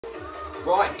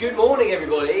Right, good morning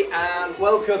everybody and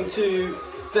welcome to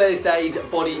Thursday's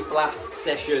Body Blast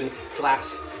Session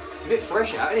class. It's a bit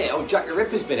fresh out, isn't it? Old Jack the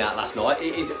Ripper's been out last night.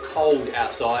 It is cold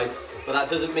outside, but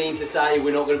that doesn't mean to say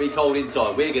we're not going to be cold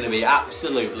inside. We're going to be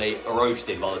absolutely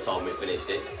roasting by the time we finish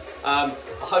this. I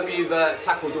hope you've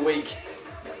tackled the week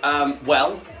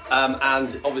well,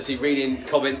 and obviously reading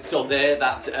comments on there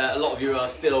that a lot of you are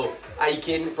still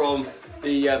aching from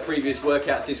the previous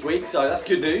workouts this week, so that's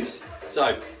good news.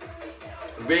 So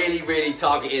really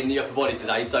targeting the upper body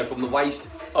today, so from the waist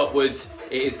upwards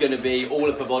it is going to be all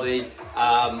upper body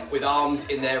with arms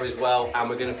in there as well, and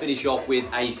we're going to finish off with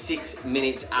a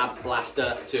 6-minute ab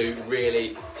blaster to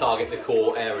really target the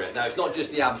core area. Now it's not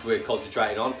just the abs we're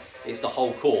concentrating on, it's the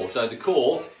whole core. So the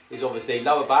core is obviously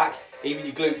lower back, even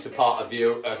your glutes are part of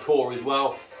your core as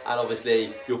well, and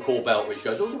obviously your core belt, which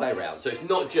goes all the way around. So it's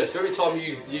not just, so every time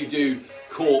you do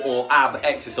core or ab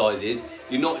exercises,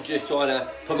 you're not just trying to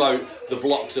promote the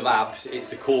blocks of abs, it's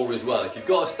the core as well. If you've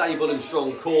got a stable and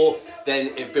strong core, then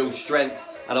it builds strength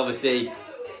and obviously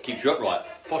keeps you upright.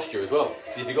 Posture as well.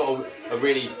 If you've got a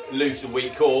really loose and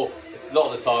weak core, a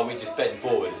lot of the time we just bend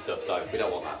forward and stuff, so we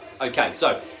don't want that. Okay,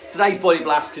 so today's body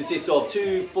blast consists of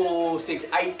 2, 4, 6,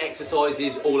 8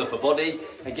 exercises, all upper body,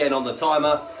 again on the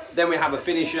timer. Then we have a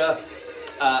finisher,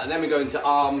 and then we go into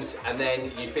arms, and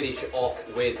then you finish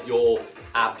off with your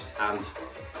abs and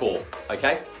core,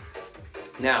 okay?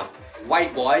 Now,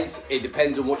 weight-wise, it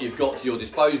depends on what you've got to your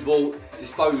disposal,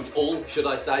 should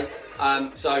I say.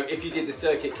 So if you did the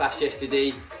circuit class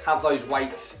yesterday, have those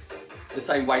weights, the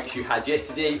same weights you had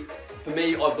yesterday. For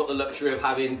me, I've got the luxury of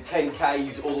having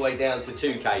 10Ks all the way down to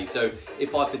 2Ks, so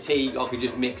if I fatigue, I can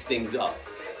just mix things up.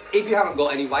 If you haven't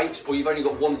got any weights, or you've only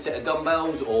got one set of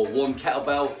dumbbells or one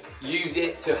kettlebell, use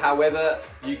it to however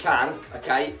you can,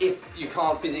 okay? If you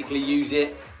can't physically use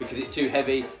it because it's too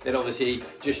heavy, then obviously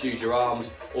just use your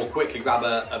arms, or quickly grab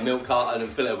a milk carton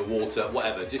and fill it with water,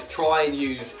 whatever. Just try and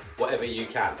use whatever you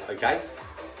can, okay?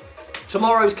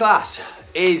 Tomorrow's class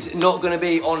is not going to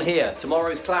be on here.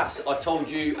 Tomorrow's class, I told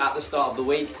you at the start of the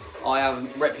week, I am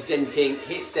representing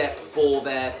HitStep for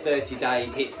their 30-day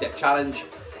HitStep challenge.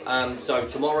 So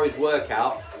tomorrow's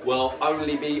workout will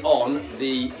only be on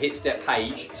the HitStep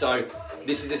page. So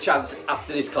this is a chance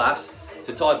after this class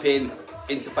to type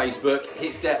into Facebook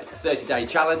HitStep 30-day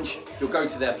challenge. You'll go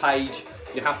to their page.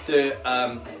 You have to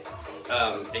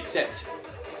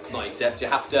you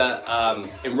have to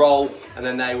enroll, and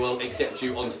then they will accept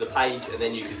you onto the page, and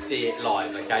then you can see it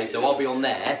live. Okay, so I'll be on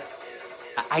there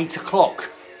at 8 o'clock.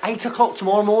 8 o'clock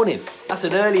tomorrow morning. That's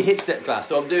an early HitStep class.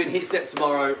 So I'm doing HitStep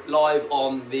tomorrow live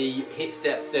on the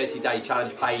HitStep 30-day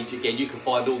challenge page. Again, you can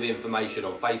find all the information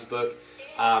on Facebook.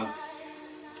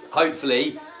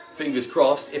 Hopefully, fingers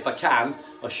crossed, if I can,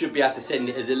 I should be able to send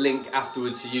it as a link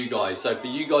afterwards to you guys. So for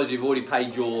you guys who've already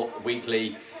paid your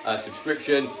weekly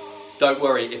subscription, don't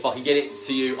worry, if I can get it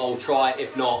to you, I'll try.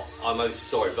 If not, I'm most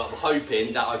sorry, but I'm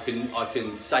hoping that I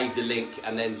can save the link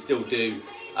and then still do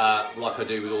like I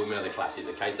do with all my other classes.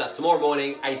 Okay, so that's tomorrow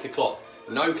morning, 8 o'clock.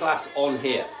 No class on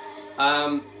here.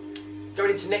 Going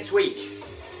into next week.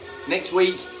 Next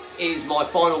week is my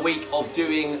final week of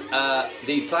doing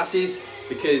these classes,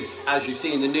 because as you've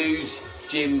seen in the news,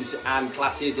 gyms and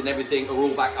classes and everything are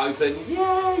all back open,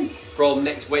 yay, from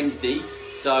next Wednesday.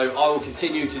 So I will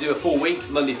continue to do a full week,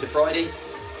 Monday to Friday.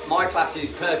 My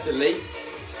classes personally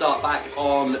start back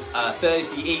on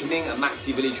Thursday evening at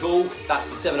Maxi Village Hall. That's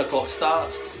the 7 o'clock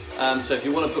start. So if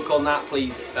you want to book on that,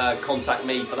 please contact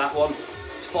me for that one.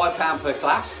 It's £5 per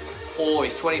class, or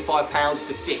it's £25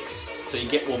 for 6. So you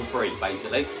get one free,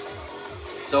 basically.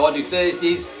 So I do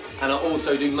Thursdays, and I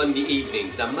also do Monday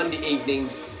evenings. Now Monday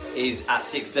evenings is at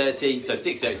 6:30, so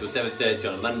 6:30 till 7:30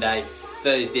 on a Monday.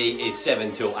 Thursday is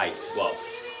 7 till 8, well,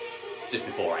 just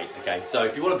before 8, okay? So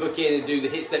if you want to book in and do the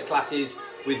HitStep classes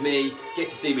with me, get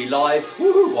to see me live,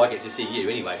 woohoo, well, I get to see you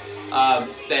anyway,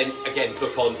 then again,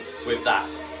 book on with that.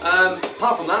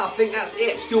 Apart from that, I think that's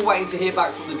it. Still waiting to hear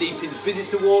back from the Deepins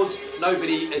Business Awards.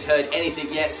 Nobody has heard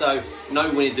anything yet, so no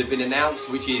winners have been announced,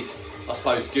 which is, I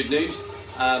suppose, good news.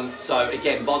 So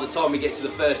again, by the time we get to the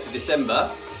 1st of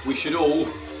December, we should all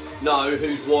know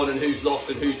who's won and who's lost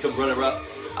and who's come runner-up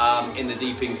in the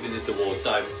Deepins Business Awards.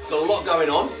 So, got a lot going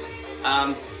on.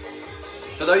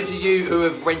 For those of you who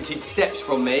have rented steps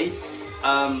from me,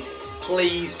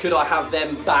 please could I have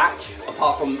them back,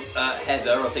 apart from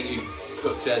Heather, I think you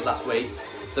booked hers last week.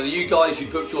 So you guys who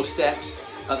booked your steps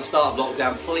at the start of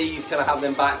lockdown, please can I have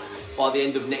them back by the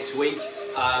end of next week.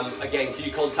 Again, can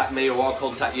you contact me, or I'll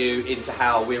contact you into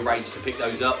how we arrange to pick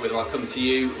those up, whether I come to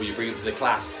you or you bring them to the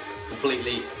class,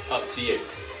 completely up to you.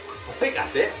 I think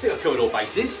that's it. I think I've covered all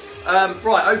bases.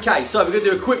 Right, okay, so we're going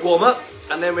to do a quick warm-up.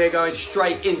 and then we're going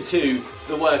straight into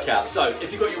the workout. So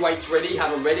if you've got your weights ready,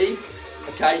 have them ready.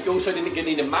 Okay, you're also going to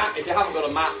need a mat. If you haven't got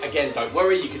a mat, again, don't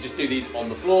worry, you can just do these on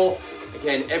the floor.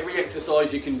 Again, every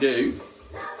exercise you can do.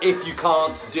 If you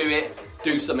can't do it,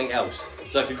 do something else.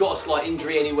 So if you've got a slight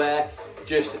injury anywhere,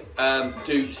 just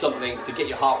do something to get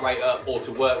your heart rate up or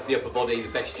to work the upper body the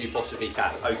best you possibly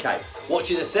can. Okay,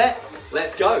 watching the set,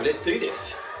 let's go, let's do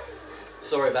this.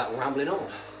 Sorry about rambling on.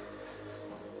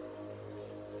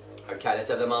 Okay, let's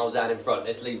have the arms out in front,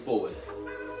 let's lean forward.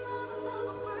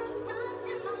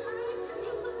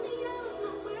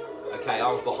 Okay,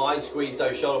 arms behind, squeeze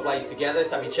those shoulder blades together,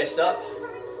 let's have your chest up.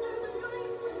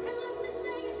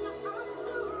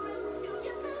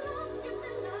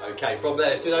 Okay, from there,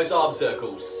 let's do those arm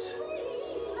circles.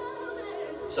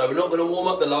 So we're not going to warm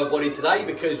up the lower body today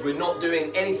because we're not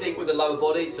doing anything with the lower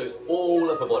body, so it's all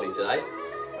upper body today.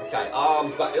 Okay,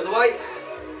 arms back the other way.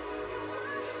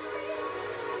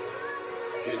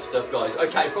 Good stuff, guys.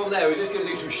 Okay, from there, we're just going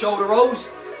to do some shoulder rolls.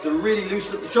 So really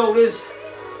loosen up the shoulders.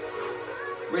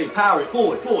 Really power it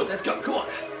forward, forward. Let's go, come on.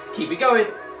 Keep it going,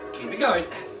 keep it going.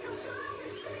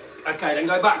 Okay, then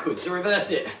go backwards, so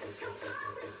reverse it.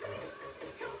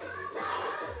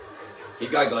 Keep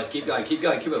going, guys, keep going, keep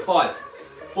going. Keep it 5,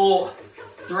 4,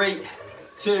 3,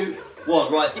 2,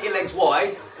 1. Right, let's get your legs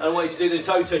wide. And I want you to do the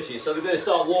toe touches. So we're going to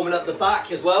start warming up the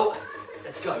back as well.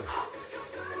 Let's go.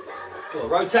 Come on,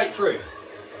 rotate through.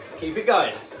 Keep it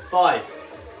going. 5,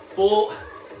 4,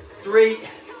 3,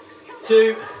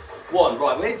 2, 1.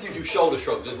 Right, we're going to do some shoulder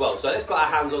shrugs as well. So let's put our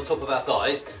hands on top of our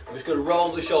thighs. We're just going to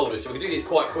roll the shoulders. So we can do this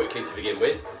quite quickly to begin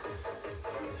with.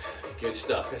 Good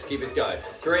stuff. Let's keep this going.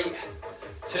 3,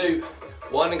 2,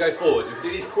 1, and go forward. We can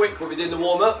do this quick when we're doing the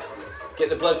warm up. Get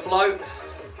the blood flow.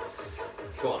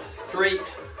 Come on. 3,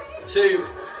 2,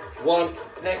 1.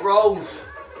 Neck rolls.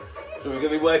 So we're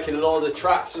going to be working a lot of the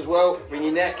traps as well in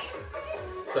your neck.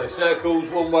 So circles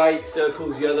one way,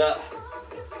 circles the other.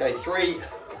 Okay, 3,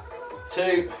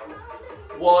 2,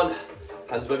 1.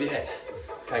 Hands above your head.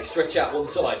 Okay, stretch out one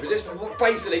side. We're just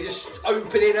basically just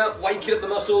opening up, waking up the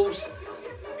muscles.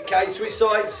 Okay, switch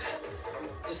sides.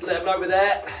 Just let them know we're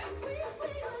there.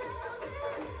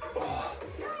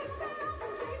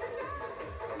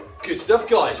 Good stuff,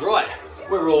 guys. Right,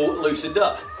 we're all loosened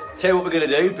up. Tell you what we're going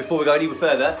to do before we go any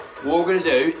further. We're going to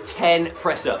do 10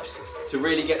 press-ups to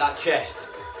really get that chest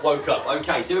woke up.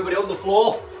 Okay, so everybody on the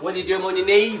floor, whether you do them on your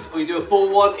knees or you do a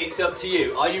full one, it's up to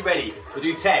you. Are you ready? We'll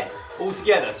do 10 all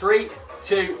together. 3,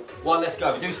 2, 1, let's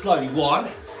go. We'll do slowly. 1,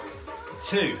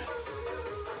 2,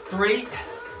 3,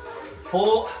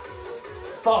 4,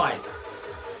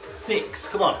 5, 6,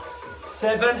 come on,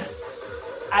 7,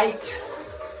 8,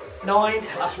 9,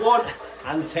 that's 1,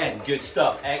 and 10. Good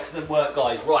stuff. Excellent work,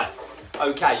 guys. Right,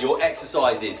 okay, your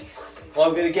exercises.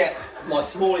 I'm going to get my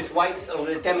smallest weights and I'm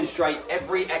going to demonstrate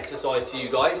every exercise to you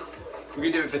guys. We're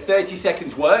going to do it for 30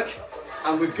 seconds work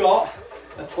and we've got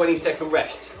a 20-second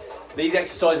rest. These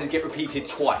exercises get repeated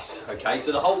twice, okay?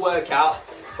 So the whole workout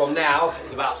from now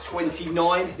is about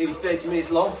 29, nearly 30 minutes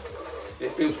long.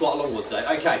 It feels quite a long one today.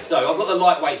 Okay, so I've got the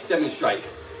light weights to demonstrate.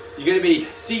 You're going to be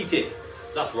seated.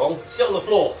 That's wrong. Sit on the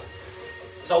floor.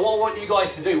 So what I want you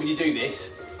guys to do when you do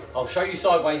this, I'll show you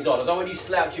sideways on. I don't want you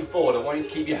slouching forward. I want you to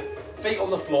keep your feet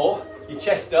on the floor, your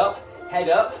chest up, head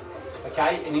up,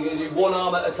 okay? And you're going to do one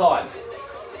arm at a time.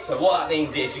 So what that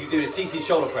means is you can do a seated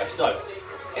shoulder press. So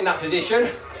in that position,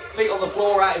 feet on the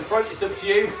floor out in front, it's up to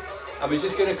you. And we're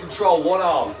just going to control one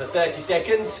arm for 30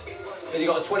 seconds. Then you've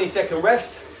got a 20-second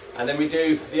rest. And then we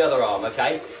do the other arm,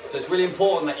 okay? So it's really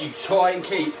important that you try and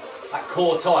keep that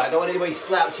core tight. I don't want anybody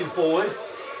slouching forward.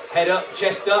 Head up,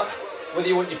 chest up. Whether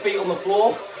you want your feet on the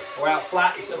floor or out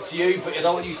flat, it's up to you, but I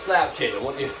don't want you slouching. I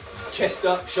want you chest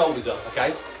up, shoulders up,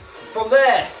 okay? From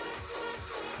there,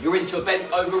 you're into a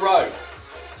bent over row.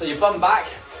 So your bum back,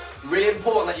 really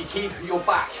important that you keep your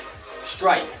back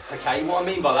straight, okay? What I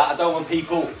mean by that, I don't want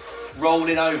people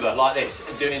rolling over like this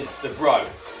and doing the bro.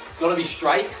 Gotta be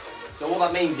straight. So what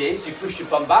that means is you push your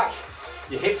bum back,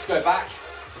 your hips go back,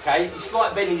 okay? You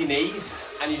slight bend in your knees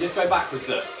and you just go backwards,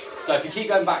 look. So if you keep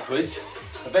going backwards,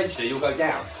 eventually you'll go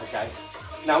down, okay?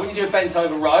 Now when you do a bent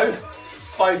over row,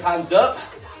 both hands up,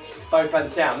 both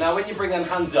hands down. Now when you bring them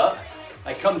hands up,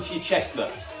 they come to your chest,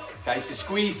 look. Okay, so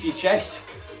squeeze to your chest,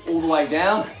 all the way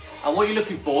down. And what you're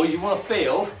looking for, you want to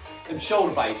feel them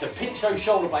shoulder blades. So pinch those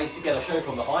shoulder blades together, show you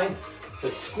from behind.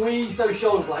 So squeeze those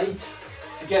shoulder blades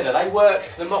together. They work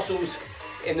the muscles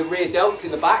in the rear delts,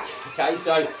 in the back. Okay,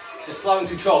 so it's a slow and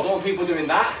controlled. Don't want people doing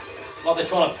that, like they're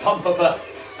trying to pump up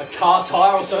a car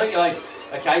tyre or something. You're like,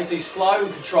 okay, so you're slow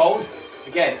and controlled.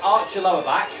 Again, arch your lower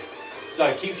back, so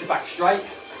it keeps your back straight,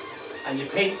 and you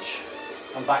pinch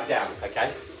and back down,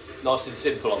 okay? Nice and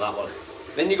simple on that one.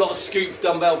 Then you've got a scoop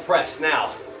dumbbell press.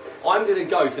 Now, I'm going to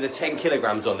go for the 10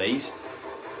 kilograms on these.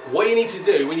 What you need to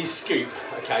do when you scoop,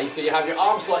 okay, so you have your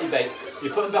arms slightly bent, you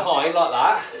put them behind like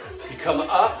that, you come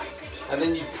up, and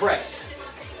then you press.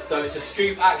 So it's a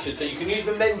scoop action, so you can use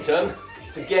momentum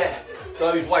to get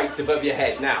those weights above your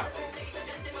head. Now,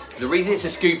 the reason it's a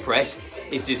scoop press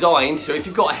is designed, so if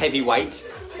you've got a heavy weight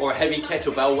or a heavy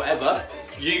kettlebell, whatever,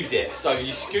 use it. So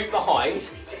you scoop behind,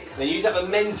 then use that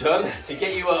momentum to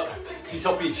get you up to the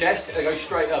top of your chest and go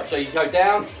straight up. So you go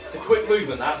down, it's a quick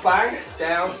movement, that bang,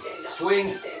 down,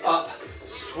 swing up.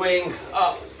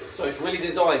 So it's really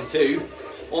designed to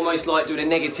almost like doing a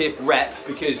negative rep,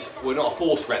 because we're not a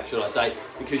force rep, should I say,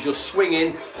 because you're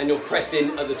swinging and you're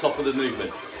pressing at the top of the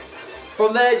movement.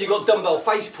 From there, you've got dumbbell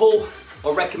face pull.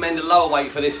 I recommend a lower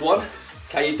weight for this one.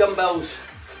 Okay, your dumbbells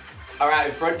are out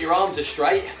in front, your arms are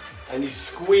straight, and you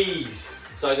squeeze.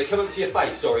 So they come up to your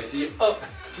face, sorry. So you're up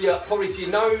to your, probably to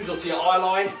your nose or to your eye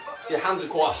line. So your hands are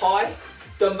quite high.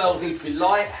 Dumbbells need to be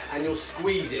light, and you're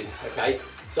squeezing, okay?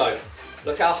 So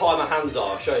look how high my hands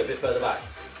are. I'll show you a bit further back.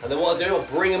 And then what I do, I'll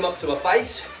bring them up to my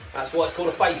face. That's why it's called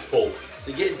a face pull.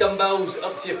 So you get dumbbells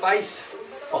up to your face,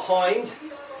 behind.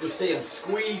 You'll see I'm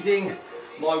squeezing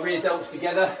my rear delts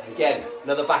together. Again,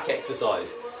 another back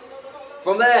exercise.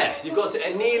 From there, you've got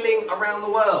to kneeling around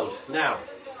the world. Now,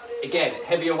 again,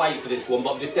 heavier weight for this one,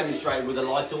 but I'm just demonstrating with a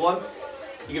lighter one.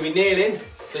 You're going to be kneeling,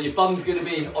 so your bum's going to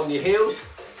be on your heels.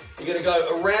 You're going to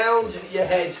go around your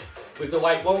head with the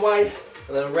weight one way,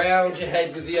 and then around your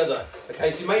head with the other.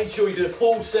 Okay, so make sure you do a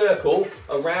full circle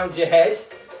around your head.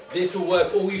 This will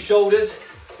work all your shoulders,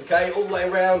 okay, all the way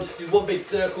around. Do one big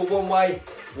circle one way,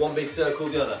 one big circle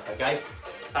the other, okay?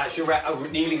 That's your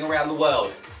kneeling around the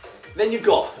world. Then you've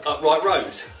got upright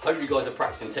rows. Hope you guys are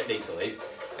practicing techniques on these.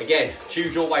 Again,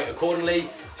 choose your weight accordingly.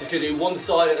 Just gonna do one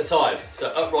side at a time. So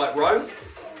upright row.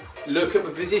 Look at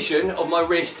the position of my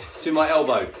wrist to my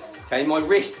elbow. Okay, my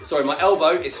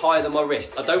elbow is higher than my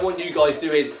wrist. I don't want you guys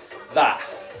doing that.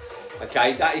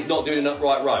 Okay, that is not doing an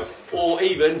upright row. Or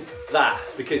even that,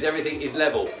 because everything is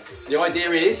level. The idea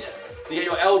is to get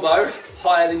your elbow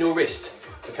higher than your wrist.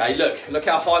 Okay, look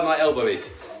how high my elbow is.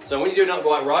 So when you do an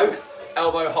upright row,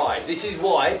 elbow high. This is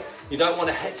why you don't want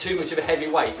to too much of a heavy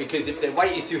weight, because if the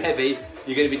weight is too heavy,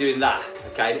 you're going to be doing that.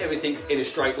 Okay, and everything's in a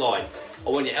straight line. I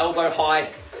want your elbow high.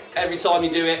 Every time you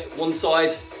do it, one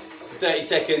side, 30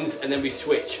 seconds, and then we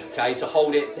switch. Okay, so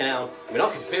hold it down. I mean,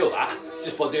 I can feel that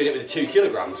just by doing it with the 2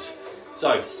 kilograms.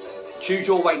 So choose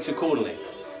your weights accordingly.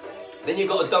 Then you've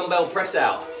got a dumbbell press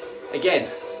out. Again,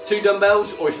 2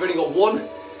 dumbbells, or if you've only got 1,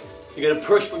 you're going to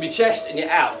push from your chest and you're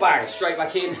out. Bang, straight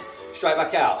back in, straight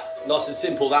back out. Nice and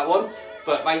simple, that one.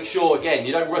 But make sure, again,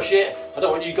 you don't rush it. I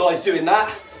don't want you guys doing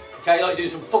that. Okay, like do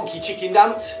some funky chicken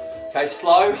dance. Okay,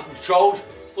 slow, controlled.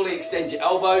 Fully extend your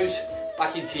elbows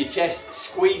back into your chest,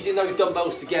 squeezing those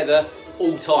dumbbells together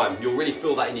all time. You'll really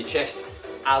feel that in your chest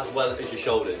as well as your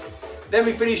shoulders. Then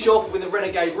we finish off with a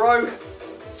renegade row.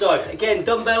 So again,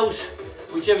 dumbbells,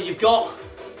 whichever you've got.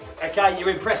 Okay, you're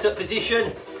in press up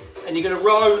position and you're gonna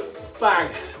row, bang,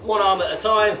 one arm at a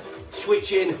time,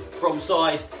 switching from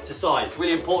side to side. It's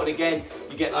really important, again,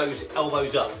 you get those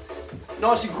elbows up.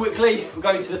 Nice and quickly, we're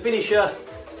going to the finisher.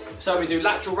 So we do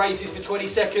lateral raises for 20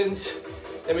 seconds,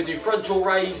 then we do frontal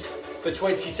raise for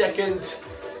 20 seconds,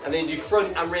 and then you do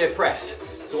front and rear press.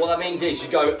 So what that means is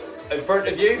you go in front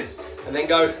of you and then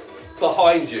go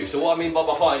behind you. So what I mean by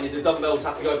behind is the dumbbells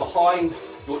have to go behind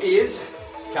your ears,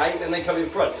 okay, then they come in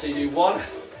front. So you do 1,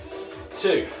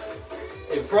 2,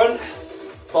 in front,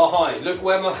 behind. Look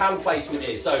where my hand placement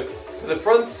is. So for the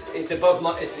front, it's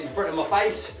in front of my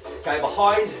face. Okay,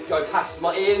 behind, go past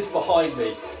my ears, behind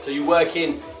me. So you work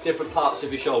in different parts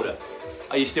of your shoulder.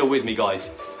 Are you still with me, guys?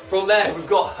 From there, we've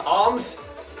got arms,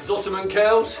 Zottoman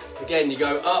curls. Again, you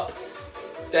go up,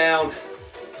 down.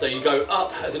 So you go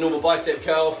up as a normal bicep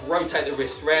curl, rotate the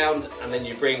wrist round, and then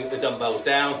you bring the dumbbells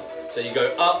down. So you go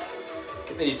up,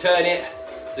 then you turn it,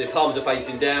 so the palms are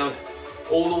facing down.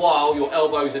 All the while, your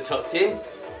elbows are tucked in.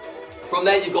 From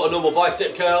there, you've got a normal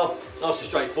bicep curl, nice and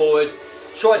straightforward.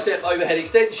 Tricep overhead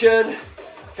extension,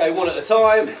 okay, one at a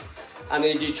time. And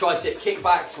then you do tricep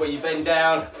kickbacks where you bend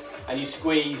down and you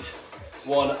squeeze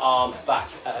one arm back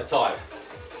at a time.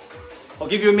 I'll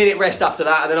give you a minute rest after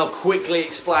that, and then I'll quickly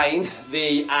explain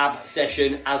the ab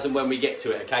session as and when we get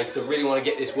to it, okay? Because I really want to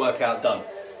get this workout done.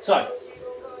 So,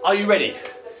 are you ready?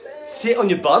 Sit on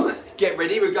your bum, get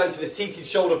ready. We're going to the seated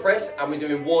shoulder press and we're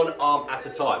doing one arm at a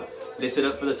time. Listen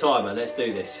up for the timer, let's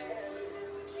do this.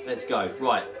 Let's go.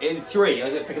 Right, in 3, I'm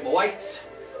going to pick up my weights.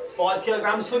 5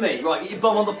 kilograms for me. Right, get your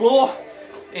bum on the floor.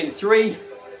 In 3,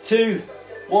 2,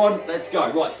 1, let's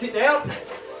go. Right, sit down.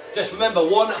 Just remember,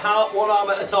 one arm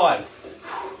at a time.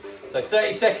 So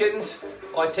 30 seconds.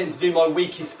 I tend to do my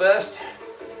weakest first.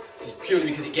 This is purely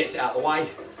because it gets it out of the way.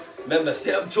 Remember,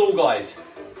 sit up tall, guys.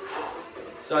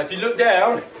 So if you look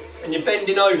down and you're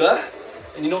bending over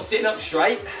and you're not sitting up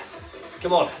straight,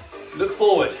 come on, look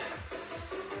forward.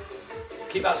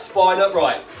 Keep that spine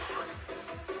upright.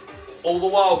 All the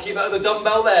while, keep out of the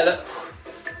dumbbell there. Look.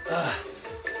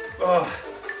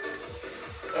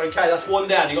 Okay, that's one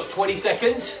down. You've got 20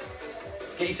 seconds.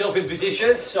 Get yourself in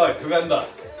position. So remember,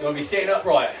 you want to be sitting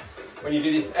upright when you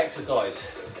do this exercise.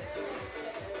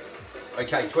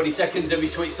 Okay, 20 seconds, then we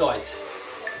switch sides.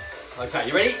 Okay,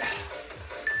 you ready?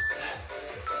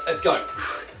 Let's go.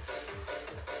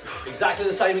 Exactly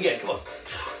the same again, come on.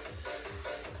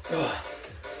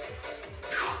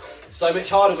 So much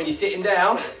harder when you're sitting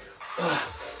down.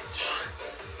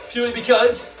 Purely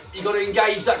because you've got to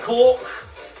engage that core.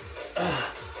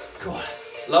 Come on.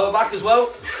 Lower back as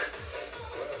well.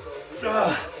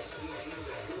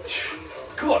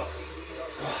 Come on.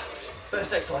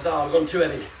 First exercise, I've gone too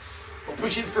heavy. But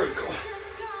push it through, come on.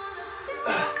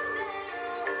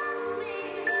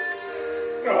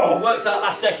 Oh, worked out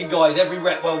last second, guys. Every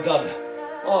rep, well done.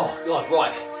 Oh, God,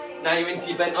 right. Now you're into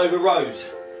your bent over rows.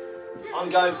 I'm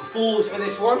going for fours for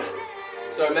this one.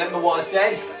 So remember what I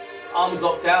said. Arms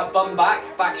locked out, bum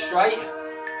back, back straight.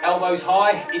 Elbows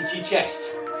high, into your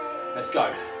chest. Let's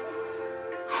go.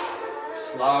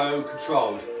 Slow,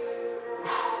 controlled.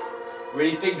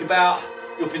 Really think about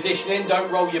your positioning.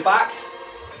 Don't roll your back.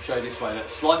 Show you this way, look.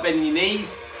 Slight bend in your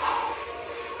knees.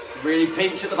 Really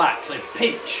pinch at the back. So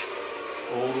pinch.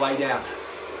 All the way down.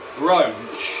 Row.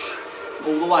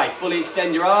 All the way. Fully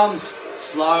extend your arms.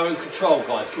 Slow and controlled,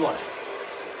 guys. Come on.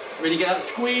 Really get that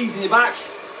squeeze in your back.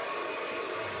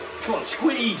 Come on,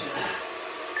 squeeze.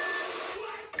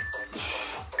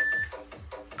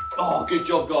 Oh, good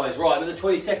job, guys. Right, another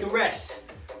 20-second rest.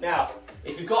 Now,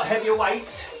 if you've got heavier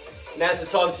weights, now's the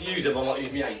time to use them. I might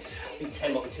use my 8s. I think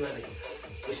 10 might be too heavy.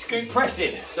 The scoop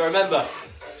pressing. So remember,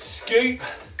 scoop,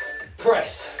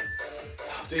 press.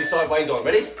 Do your sideways on.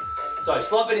 Ready? So,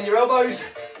 slight bend in your elbows,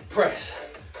 press.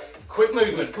 Quick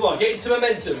movement. Come on, get into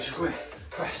momentum.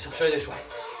 Press. I'll show you this way.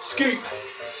 Scoop,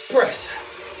 press.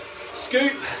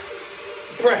 Scoop,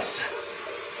 press.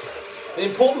 The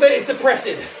important bit is the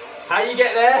pressing. How you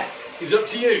get there is up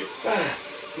to you.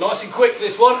 Nice and quick for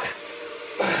this one.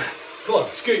 Come on,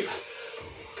 scoop,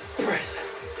 press.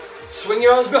 Swing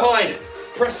your arms behind.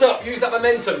 Press up, use that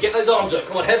momentum. Get those arms up.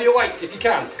 Come on, heavier weights if you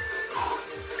can.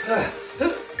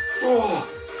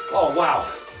 Oh, wow.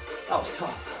 That was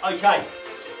tough. Okay.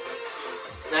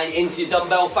 Now you're into your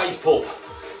dumbbell face pull.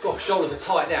 Gosh, shoulders are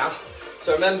tight now.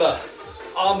 So remember,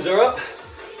 arms are up.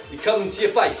 You come into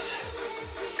your face.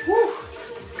 Woo.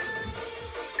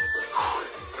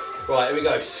 Right, here we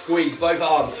go. Squeeze both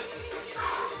arms.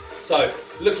 So,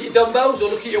 look at your dumbbells or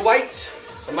look at your weights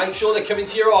and make sure they come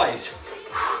into your eyes.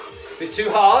 If it's too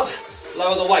hard,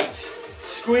 lower the weights.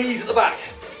 Squeeze at the back.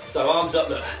 So, arms up,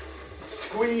 look.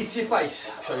 Squeeze to your face.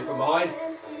 I'll show you from behind.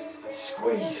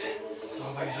 Squeeze.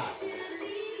 Sideways up.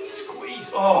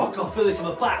 Squeeze. Oh, God, feel this in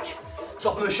my back.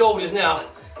 Top of my shoulders now.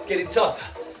 It's getting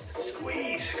tough.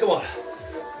 Squeeze. Come on.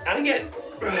 And again.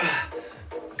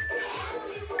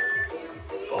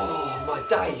 Oh, my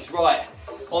days. Right.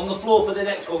 On the floor for the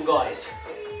next one, guys.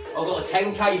 I've got a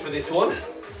 10K for this one.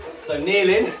 So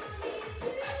kneeling.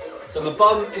 So my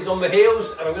bum is on the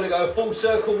heels and I'm going to go a full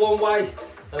circle one way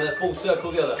and then a full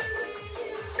circle the other.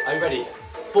 Are you ready?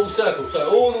 Full circle. So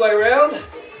all the way around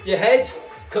your head,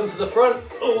 come to the front,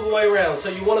 all the way around. So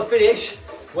you want to finish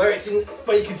where it's in,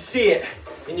 where you can see it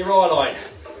in your eye line.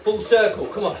 Full circle.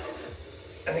 Come on.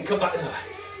 And then come back.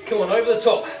 Come on, over the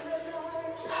top.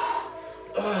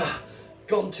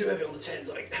 Gone too heavy on the 10s,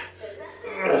 I think.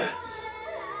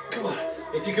 Come on.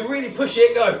 If you can really push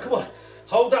it, go. Come on.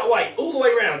 Hold that weight all the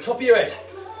way around, top of your head.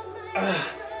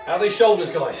 Out of these shoulders,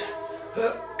 guys.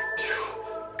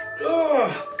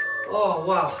 Oh,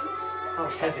 wow. That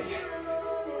was heavy.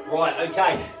 Right,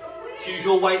 okay. Choose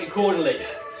your weight accordingly.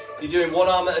 You're doing one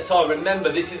arm at a time. Remember,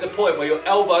 this is the point where your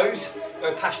elbows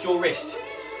go past your wrist.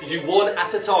 You do one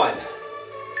at a time.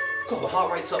 God, my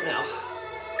heart rate's up now.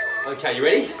 Okay, you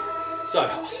ready? So,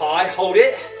 high, hold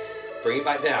it. Bring it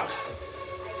back down.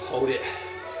 Hold it.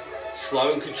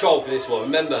 Slow and controlled for this one.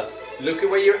 Remember, look at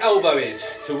where your elbow is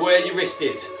to where your wrist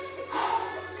is.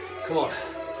 Come on.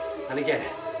 And again.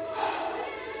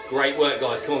 Great work,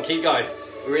 guys. Come on, keep going.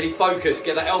 Really focus.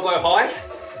 Get that elbow high.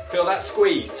 Feel that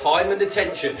squeeze. Time and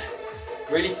attention.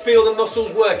 Really feel the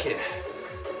muscles working.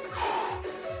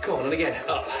 Come on, and again.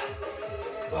 Up.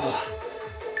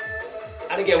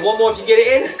 And again, one more if you get it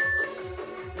in.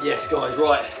 Yes, guys,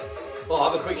 right. Oh,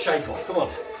 have a quick shake off, come on.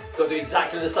 Got to do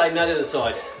exactly the same now the other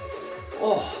side.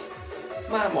 Oh,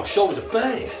 man, my shoulders are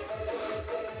burning.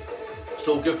 It's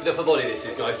all good for the upper body, this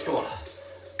is, guys, come on.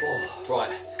 Oh,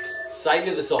 right, same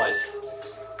the other side.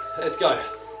 Let's go.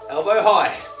 Elbow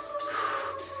high.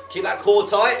 Keep that core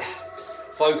tight.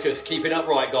 Focus, keeping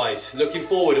upright, guys. Looking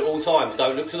forward at all times.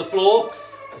 Don't look to the floor.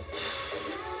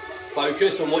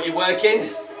 Focus on what you're working.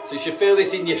 So you should feel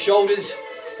this in your shoulders,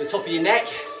 the top of your neck,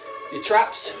 your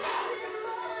traps.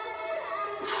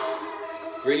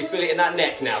 Really feel it in that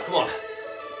neck now, come on.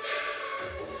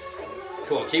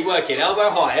 Come on, keep working, elbow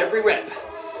high, every rep.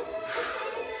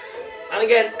 And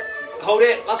again, hold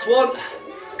it, last one.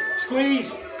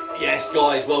 Squeeze. Yes,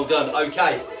 guys, well done.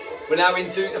 Okay, we're now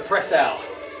into the press out.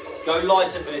 Go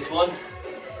lighter for this one.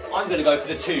 I'm gonna go for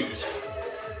the 2s.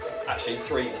 Actually,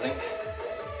 3s, I think.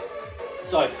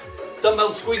 So,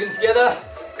 dumbbells, squeeze them together,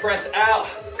 press out,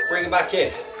 bring them back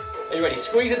in. Are you ready?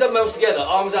 Squeeze the dumbbells together,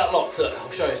 arms out locked. Look,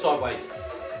 I'll show you sideways.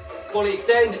 Fully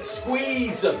extend,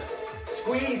 squeeze them.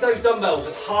 Squeeze those dumbbells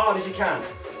as hard as you can.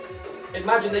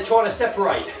 Imagine they're trying to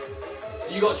separate. So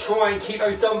you've got to try and keep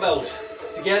those dumbbells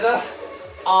together,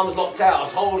 arms locked out.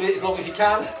 Just hold it as long as you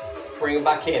can. Bring them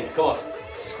back in, come on.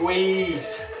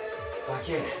 Squeeze, back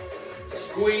in.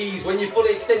 Squeeze, when you're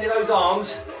fully extending those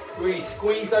arms, really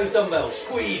squeeze those dumbbells.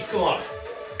 Squeeze, come on.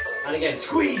 And again,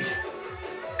 squeeze.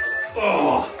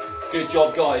 Oh, good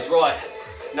job, guys. Right,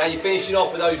 now you're finishing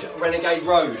off with those renegade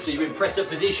rows. So you're in press up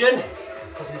position.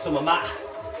 Put this on my mat.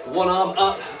 One arm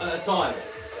up at a time.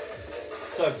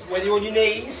 So when you're on your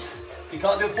knees, you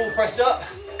can't do a full press up.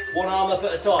 One arm up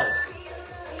at a time.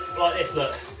 Like this,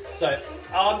 look. So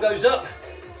arm goes up,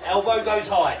 elbow goes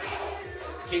high.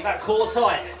 Keep that core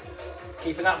tight.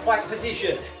 Keeping that plank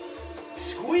position.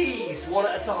 Squeeze one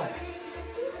at a time.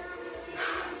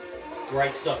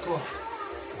 Great stuff, come on.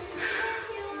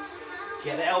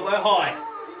 Get the elbow high.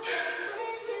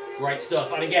 Great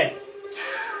stuff, and again.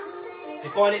 If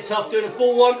you find it tough doing a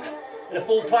full one and a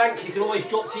full plank, you can always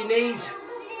drop to your knees.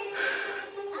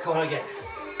 Come on again.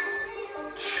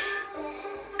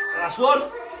 Last one.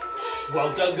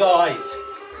 Well done, guys.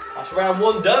 That's round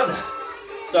 1 done.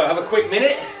 So have a quick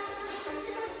minute.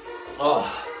 Oh,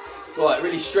 right,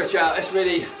 really stretch out. Let's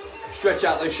really stretch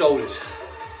out those shoulders.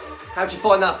 How'd you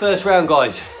find that first round,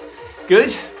 guys?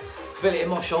 Good? Feel it in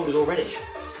my shoulders already.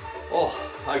 Oh,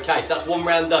 okay, so that's 1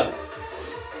 round done.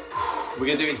 We're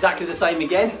gonna do exactly the same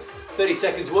again. 30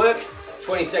 seconds work,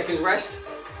 20 seconds rest,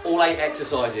 all 8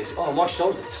 exercises. Oh, my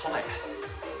shoulders are tight.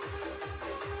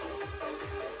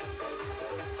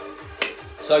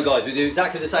 So guys, we do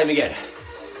exactly the same again.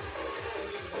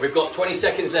 We've got 20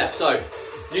 seconds left, so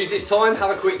use this time,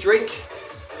 have a quick drink.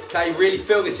 Okay, really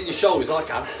feel this in your shoulders, I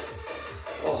can.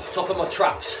 Oh, top of my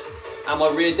traps and my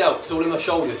rear delts, all in my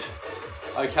shoulders.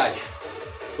 Okay,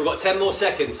 we've got 10 more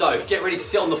seconds, so get ready to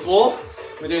sit on the floor.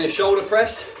 We're doing a shoulder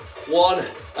press, 1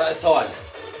 at a time.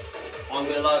 I'm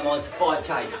gonna lower mine to 5K,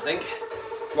 I think.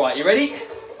 Right, you ready?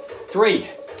 3,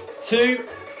 2,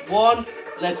 1,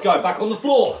 let's go. Back on the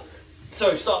floor.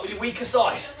 So start with your weaker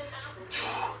side.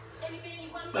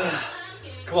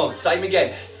 Come on, same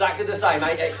again. Exactly the same,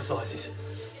 8 exercises.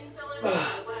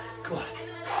 Come on.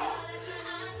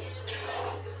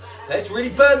 Let's really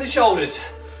burn the shoulders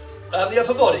and the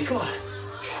upper body, come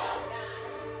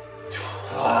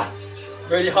on.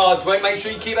 Really hard, right? Make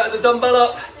sure you keep that the dumbbell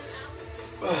up.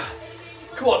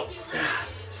 Come on.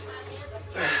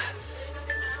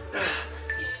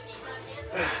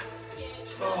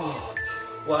 Oh,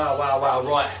 wow, wow, wow,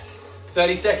 right.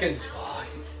 30 seconds. Oh,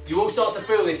 you will start to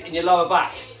feel this in your lower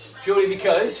back, purely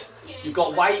because you've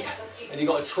got weight and you've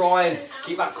got to try and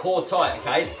keep that core tight,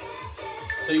 okay?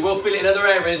 So you will feel it in other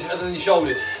areas other than your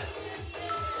shoulders.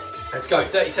 Let's go,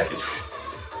 30 seconds.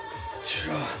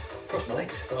 Cross my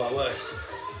legs. Oh, worse.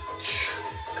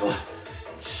 Come on.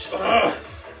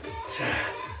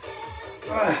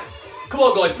 Come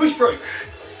on, guys, push through.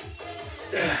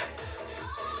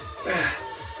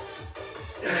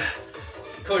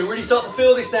 Come on, you really start to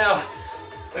feel this now.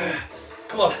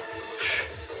 Come on.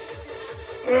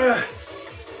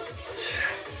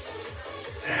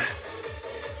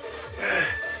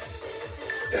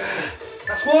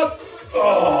 That's one.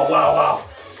 Oh, wow, wow.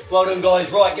 Well done,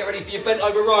 guys. Right, get ready for your bent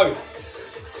over row.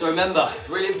 So remember, it's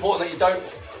really important that you don't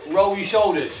roll your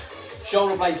shoulders.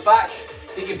 Shoulder blades back,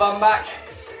 stick your bum back,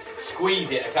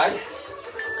 squeeze it, okay?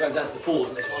 Going down to the 4s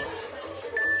on this one.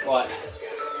 Right,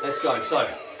 let's go. So,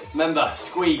 remember,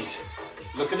 squeeze.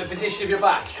 Look at the position of your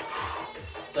back.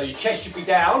 So your chest should be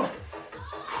down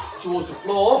towards the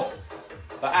floor,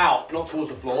 but out, not towards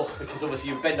the floor, because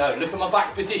obviously you're bent over. Look at my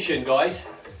back position, guys.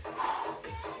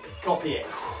 Copy it.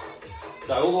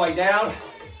 So all the way down,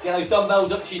 Get those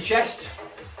dumbbells up to your chest,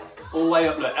 all the way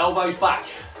up, look, elbows back.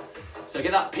 So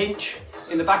get that pinch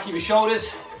in the back of your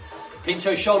shoulders, pinch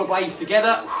those shoulder blades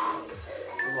together, all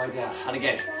the way down, and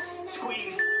again,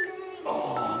 squeeze.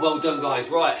 Oh, well done guys,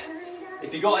 right.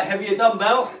 If you've got a heavier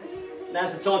dumbbell,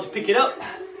 now's the time to pick it up.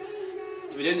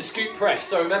 So we're doing the scoop press,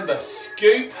 so remember,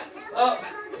 scoop, up,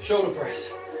 shoulder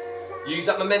press. Use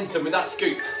that momentum with that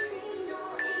scoop.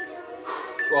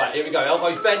 Right, here we go,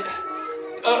 elbows bent,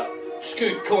 up,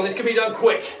 scoop, come on, this can be done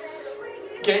quick.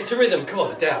 Get into rhythm, come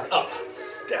on, down, up,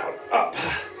 up.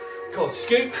 Come on,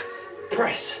 scoop,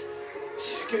 press,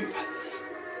 scoop,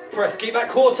 press, keep that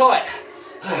core tight.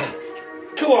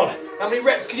 Come on, how many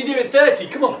reps can you do in 30?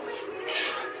 Come on.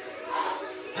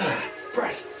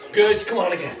 Press, good, come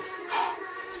on again.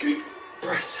 Scoop,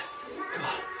 press, come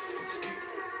on, scoop.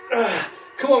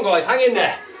 Come on guys, hang in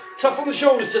there. Tough on the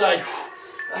shoulders today.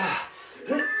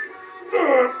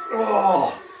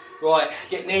 Right,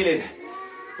 get kneeling.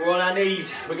 We're on our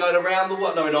knees. We're going around the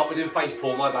what? No, we're not. We're doing face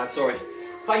pull. My bad. Sorry.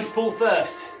 Face pull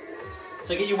first.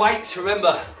 So get your weights.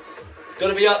 Remember, got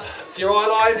to be up to your eye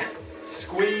line.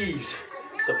 Squeeze.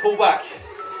 So pull back.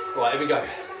 Right, here we go.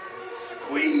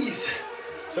 Squeeze.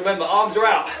 So remember, arms are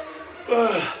out.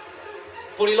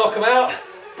 Fully lock them out.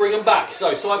 Bring them back.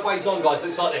 So sideways on, guys.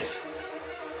 Looks like this.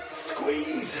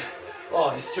 Squeeze.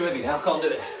 Oh, it's too heavy now. Can't do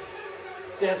it.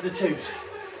 Down to the twos.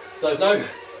 So no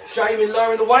shame in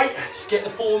lowering the weight. Just get the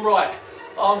form right.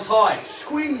 Arms high.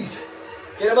 Squeeze.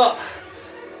 Get them up.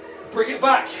 Bring it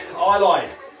back. Eye line.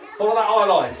 Follow that eye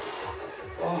line.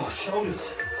 Oh,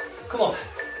 shoulders. Come on.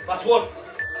 Last one.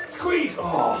 Squeeze.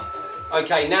 Oh.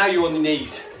 Okay, now you're on your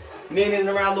knees. Kneeling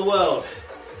around the world.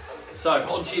 So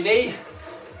onto your knee.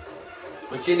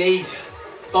 Onto your knees.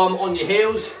 Thumb on your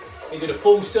heels. You do the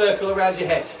full circle around your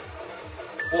head.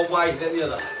 One way, then the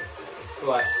other.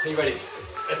 Right, are you ready?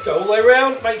 Let's go all the way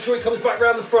around. Make sure it comes back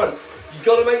around the front. You've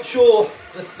got to make sure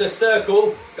the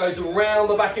circle goes around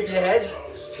the back of your head.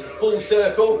 Just a full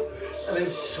circle, and then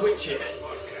switch it.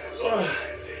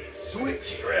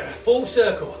 Switch it around. Full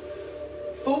circle.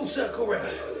 Full circle round.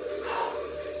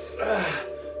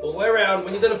 All the way around.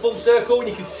 When you've done a full circle and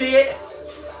you can see it,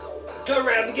 go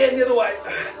around again the other way.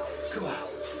 Come on.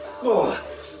 Oh.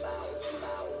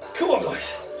 Come on,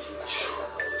 guys.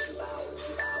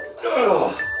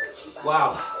 Oh.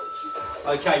 Wow.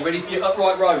 Okay, ready for your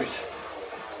upright rows.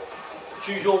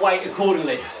 Choose your weight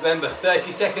accordingly. Remember,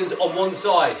 30 seconds on one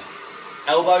side.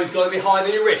 Elbows got to be higher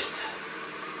than your wrist.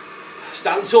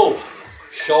 Stand tall.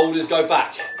 Shoulders go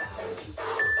back.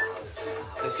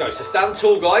 Let's go. So stand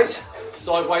tall, guys.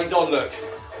 Sideways on, look.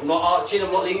 I'm not arching,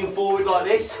 I'm not leaning forward like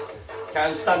this. Okay,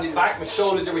 I'm standing back, my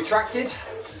shoulders are retracted.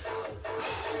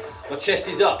 My chest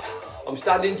is up. I'm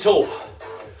standing tall.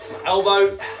 My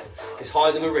elbow is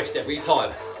higher than my wrist every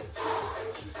time.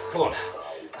 Come on.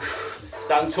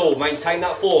 Stand tall, maintain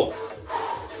that form.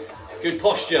 Good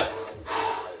posture.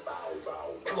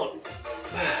 Come on.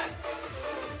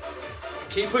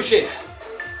 Keep pushing.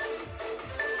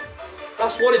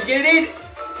 Last one if you get it in.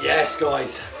 Yes,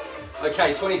 guys.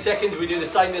 Okay, 20 seconds, we do the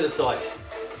same the other side.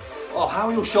 Oh, how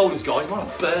are your shoulders, guys? Mine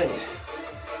are burning.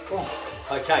 Oh,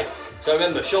 okay, so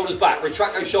remember, shoulders back,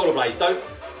 retract those shoulder blades. Don't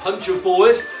hunch them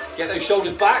forward. Get those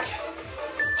shoulders back.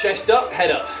 Chest up,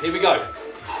 head up. Here we go.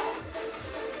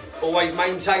 Always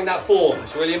maintain that form,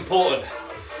 it's really important.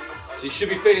 So you should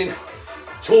be feeling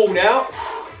tall now.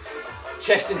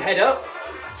 Chest and head up.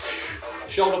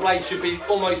 Shoulder blades should be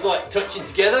almost like touching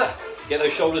together. Get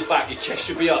those shoulders back, your chest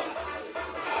should be up.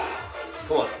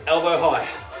 Come on, elbow high.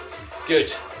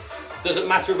 Good. Doesn't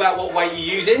matter about what weight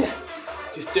you're using,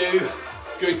 just do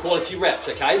good quality reps,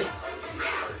 okay?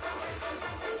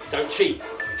 Don't cheat.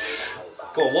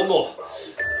 Come on, one more.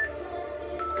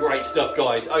 Great stuff,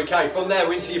 guys. Okay, from there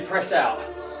we're into your press out.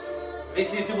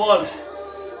 This is the one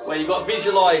where you've got to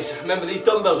visualise. Remember, these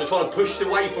dumbbells are trying to push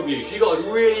away from you, so you've got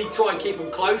to really try and keep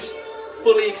them close.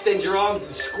 Fully extend your arms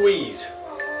and squeeze.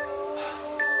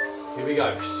 Here we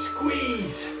go.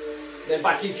 Squeeze. Then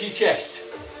back into your chest.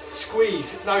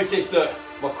 Squeeze. Notice that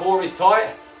my core is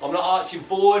tight. I'm not arching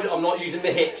forward. I'm not using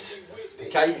the hips.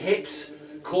 Okay, hips,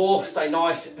 core, stay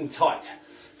nice and tight.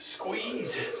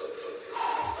 Squeeze.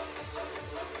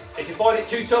 If you find it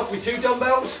too tough with two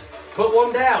dumbbells, put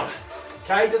one down.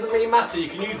 Okay, doesn't really matter. You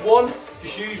can use one,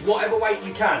 just use whatever weight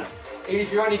you can. Even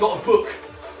if you've only got a book,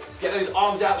 get those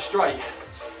arms out straight.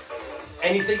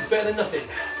 Anything's better than nothing.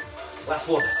 Last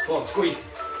one, come on, squeeze.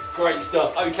 Great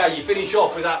stuff. Okay, you finish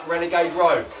off with that renegade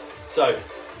row. So,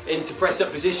 into press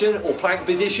up position or plank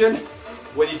position,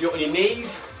 whether you do it on your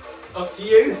knees, up to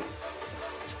you.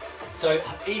 So,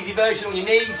 easy version on your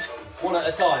knees, one at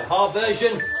a time. Hard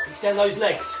version, extend those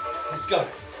legs. Let's go.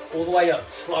 all the way up.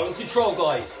 Slow and control,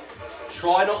 guys.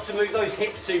 Try not to move those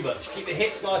hips too much. Keep the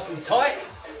hips nice and tight.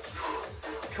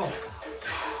 Come on.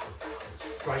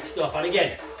 Great stuff. And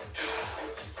again.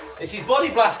 This is body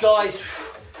blast, guys.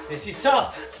 This is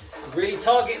tough. It's really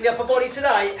targeting the upper body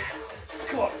today.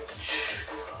 Come on.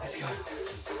 Let's go.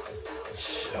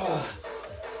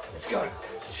 Let's go.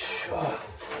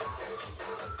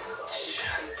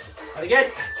 And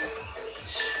again.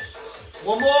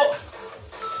 One more.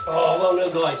 Oh, well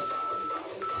done, guys.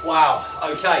 Wow.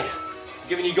 Okay. I'm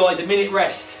giving you guys a minute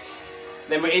rest.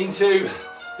 Then we're into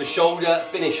the shoulder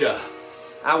finisher.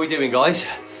 How are we doing, guys?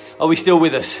 Are we still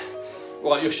with us?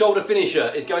 Right, your shoulder finisher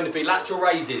is going to be lateral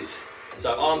raises.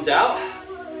 So arms out.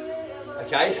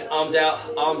 Okay, arms out,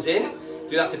 arms in.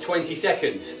 Do that for 20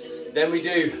 seconds. Then we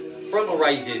do frontal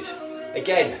raises.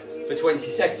 Again, for 20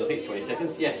 seconds. I think it's 20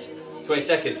 seconds. Yes, 20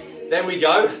 seconds. Then we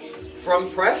go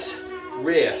front press,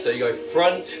 rear. So you go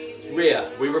front, rear.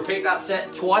 We repeat that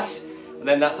set twice, and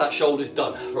then that's that shoulders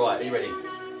done. Right, are you ready?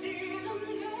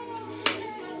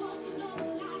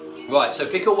 Right, so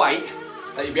pick a weight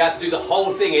that you'll be able to do the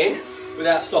whole thing in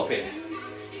without stopping.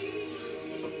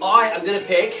 I am going to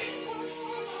pick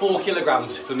 4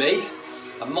 kilograms for me.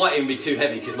 I might even be too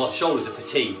heavy because my shoulders are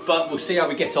fatigued, but we'll see how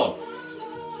we get on.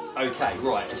 Okay,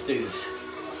 right, let's do this.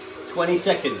 20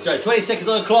 seconds. So 20 seconds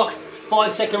on the clock,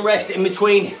 5-second rest in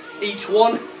between each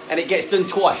one, and it gets done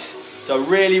twice. So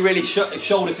really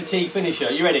shoulder fatigue finisher.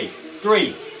 Are you ready?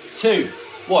 3, 2,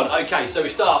 1. Okay, so we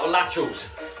start with laterals.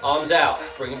 Arms out,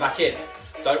 bring them back in.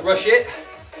 Don't rush it.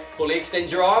 Fully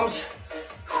extend your arms.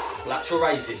 Lateral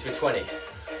raises for 20.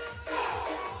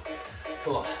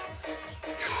 Come on.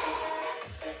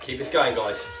 Keep this going,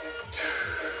 guys.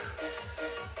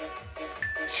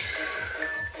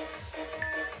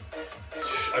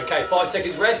 Okay, 5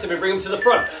 seconds rest, and we bring them to the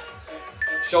front.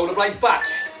 Shoulder blades back.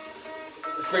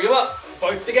 Let's bring them up,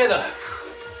 both together.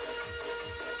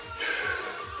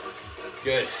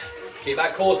 Good. Keep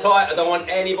that core tight. I don't want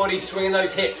anybody swinging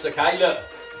those hips, okay? Look,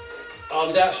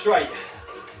 arms out straight.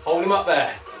 Hold them up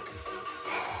there.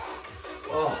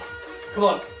 Oh, come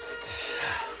on.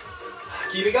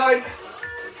 Keep it going.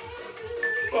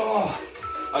 Oh,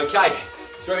 okay.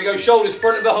 So we go shoulders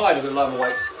front and behind. I'm going to lower my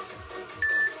weights.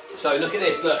 So look at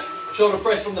this, look. Shoulder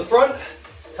press from the front.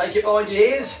 Take it behind your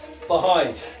ears,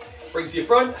 behind. Bring to your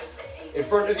front, in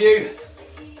front of you,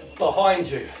 behind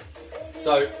you.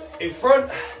 So in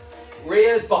front,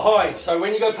 rears, behind. So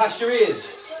when you go past your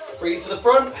ears, bring it to the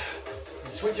front,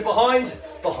 switch it behind,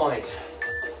 behind.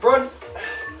 Front,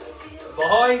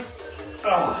 behind.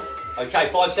 Okay,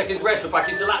 5 seconds rest. We're back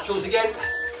into laterals again.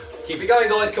 Keep it going,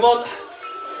 guys, come on.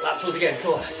 Laterals again,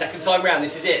 come on. Second time round,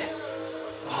 this is it.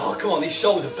 Oh, come on, these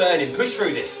shoulders are burning. Push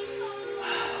through this.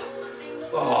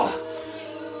 Oh,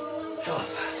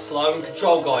 tough. Slow and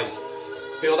control, guys.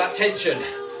 Feel that tension.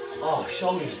 Oh,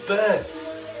 shoulders burn.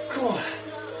 Come on.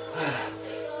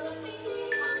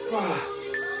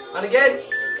 And again.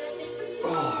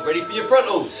 Oh, ready for your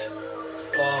frontals.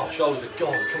 Oh, shoulders are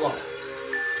gone. Come on.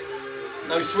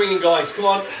 No swinging, guys. Come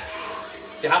on.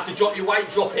 If you have to drop your weight,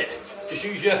 drop it. Just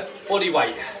use your body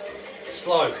weight.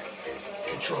 Slow.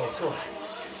 Control. Come on.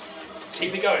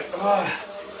 Keep it going.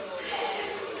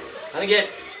 And again.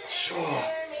 Come on.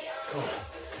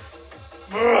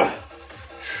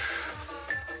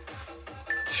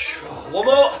 One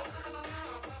more.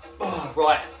 Oh,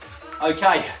 right.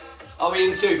 Okay. Are we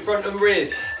into front and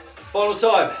rears? Final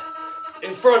time.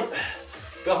 In front.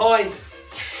 Behind.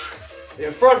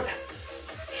 In front.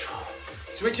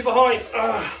 Switch it behind.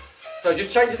 So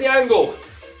just change the angle.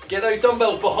 Get those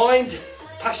dumbbells behind,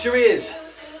 past your ears.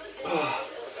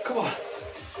 Come on.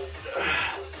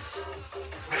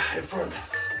 In front.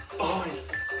 Behind.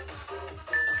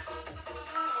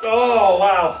 Oh,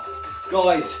 wow.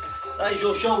 Guys, that is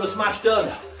your shoulder smash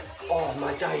done. Oh,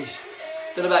 my days.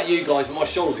 Don't know about you guys, but my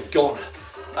shoulders are gone.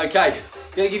 Okay,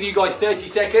 gonna give you guys 30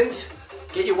 seconds.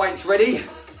 Get your weights ready.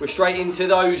 We're straight into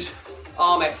those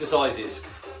arm exercises.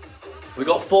 We've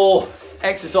got 4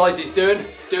 exercises done.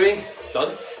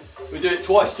 We do it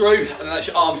twice through, and then that's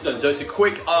your arms done. So it's a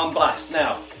quick arm blast.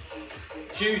 Now,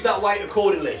 choose that weight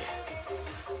accordingly.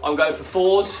 I'm going for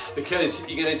 4s because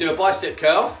you're gonna do a bicep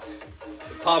curl.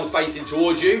 The palms facing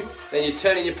towards you. Then you're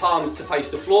turning your palms to face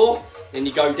the floor. Then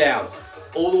you go down.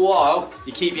 All the while,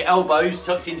 you keep your elbows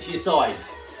tucked into your side.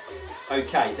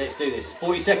 Okay, let's do this.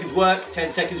 40 seconds work,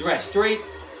 10 seconds rest. 3,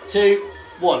 2,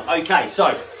 1. Okay,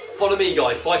 so follow me,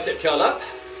 guys. Bicep curl up.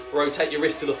 Rotate your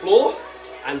wrist to the floor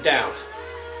and down.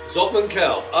 Zottman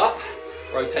curl up.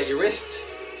 Rotate your wrist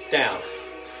down.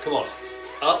 Come on.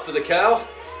 Up for the curl.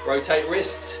 Rotate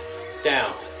wrists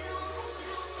down.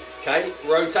 Okay,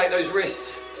 rotate those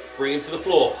wrists Bring him to the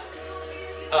floor.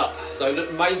 Up. So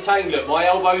look, maintain, look, my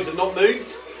elbows have not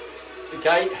moved.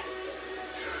 Okay.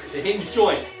 It's a hinge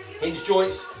joint. Hinge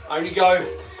joints only go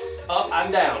up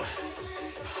and down.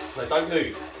 So don't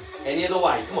move any other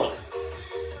way. Come on.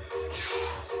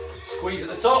 Squeeze at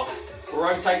the top,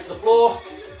 rotate to the floor,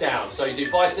 down. So you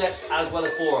do biceps as well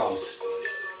as forearms.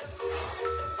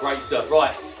 Great stuff.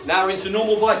 Right, now we're into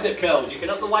normal bicep curls. You can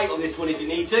up the weight on this one if you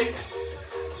need to.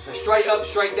 So straight up,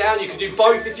 straight down. You can do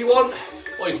both if you want,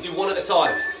 or you can do one at a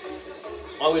time.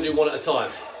 I'm going to do one at a time.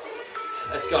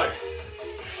 Let's go.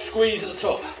 Squeeze at the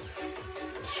top.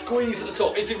 Squeeze at the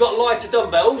top. If you've got lighter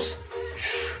dumbbells,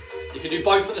 you can do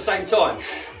both at the same time.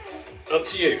 Up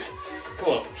to you.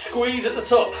 Come on. Squeeze at the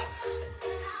top.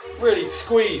 Really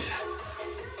squeeze.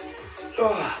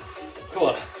 Come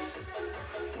on.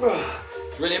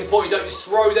 It's really important you don't just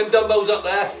throw them dumbbells up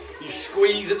there. You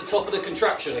squeeze at the top of the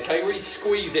contraction, okay? Really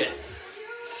squeeze it.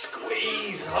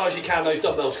 Squeeze as hard as you can those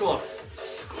dumbbells. Come on.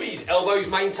 Squeeze. Elbows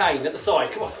maintained at the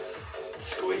side. Come on.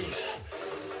 Squeeze.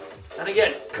 And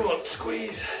again. Come on.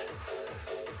 Squeeze.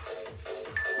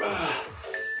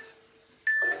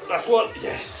 Last one.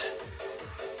 Yes.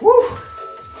 Woo.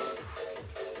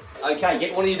 Okay,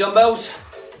 get one of your dumbbells.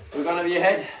 We're going over your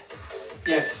head.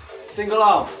 Yes. Single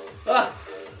arm. Get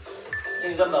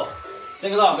your dumbbell.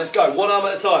 Single arm. Let's go. One arm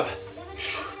at a time.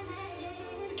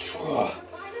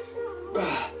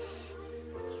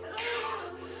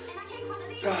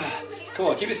 Come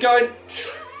on, keep this going.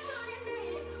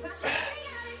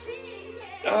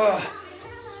 All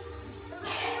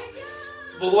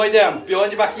the way down,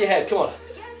 behind your back of your head. Come on.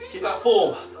 Keep that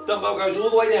form. Dumbbell goes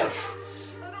all the way down.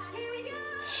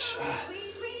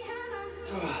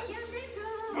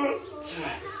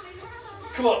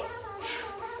 Come on.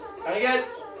 And again.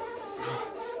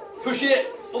 Push it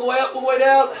all the way up, all the way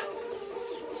down.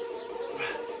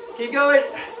 Keep going.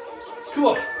 Come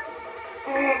on.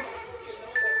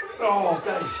 Oh,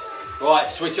 days.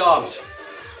 Right, switch arms.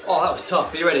 Oh, that was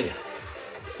tough. Are you ready?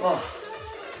 Oh.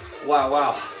 Wow,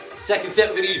 wow. Second set,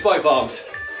 we're going to use both arms.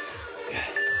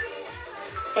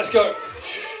 Let's go.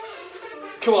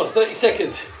 Come on, 30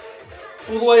 seconds.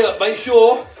 All the way up. Make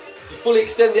sure you fully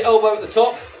extend the elbow at the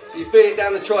top so you feel it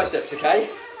down the triceps,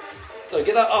 okay? So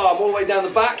get that arm all the way down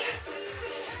the back.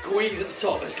 Squeeze at the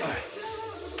top. Let's go.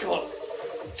 Come on.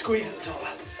 Squeeze at the top.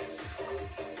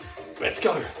 Let's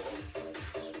go.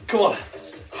 Come on.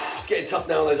 It's getting tough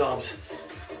now on those arms.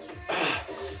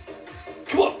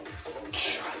 Come on.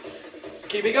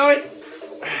 Keep it going.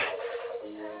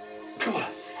 Come on.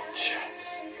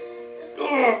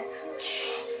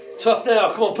 Tough now.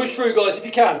 Come on, push through, guys, if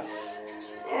you can.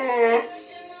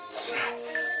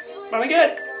 And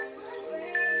again.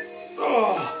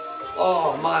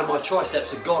 Oh man, my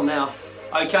triceps are gone now.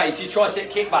 Okay, so your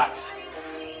tricep kickbacks.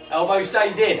 Elbow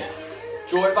stays in.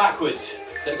 Draw it backwards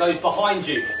so it goes behind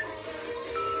you.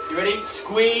 You ready?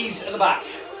 Squeeze at the back.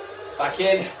 Back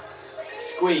in.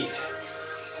 Squeeze.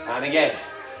 And again.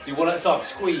 Do one at a time.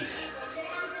 Squeeze.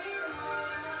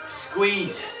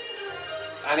 Squeeze.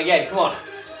 And again, come on.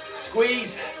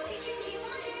 Squeeze.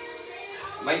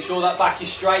 Make sure that back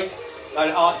is straight.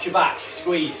 Don't arch your back.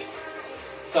 Squeeze.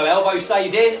 So elbow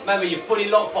stays in. Remember, you're fully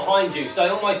locked behind you.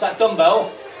 So almost that dumbbell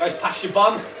goes past your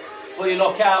bum. Fully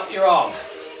lock out your arm.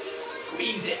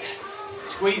 Squeeze it.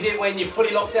 Squeeze it when you're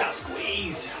fully locked out.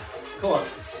 Squeeze. Come on.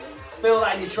 Feel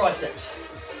that in your triceps.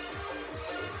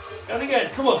 And again,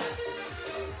 come on.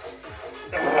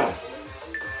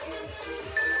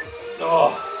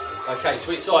 Oh. Okay,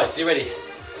 switch sides. You ready?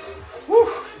 Woo.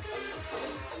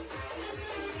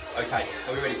 Okay,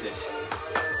 are we ready for this?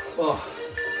 Oh.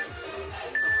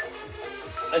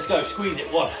 Let's go, squeeze it.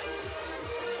 1,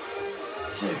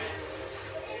 2.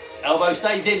 Elbow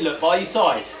stays in, look, by your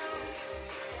side.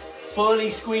 Fully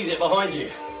squeeze it behind you.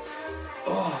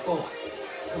 4. Come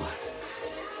on.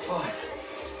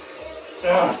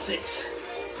 5. 6.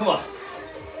 Come on.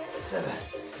 7.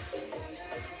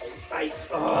 8.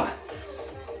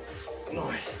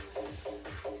 9.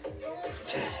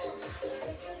 10.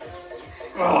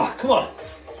 Come on.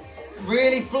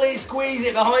 Really fully squeeze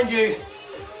it behind you.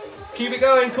 Keep it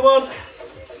going, come on.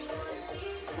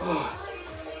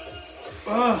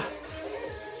 Oh,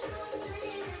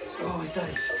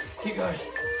 days. Keep going.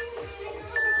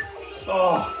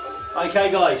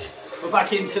 Okay guys, we're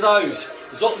back into those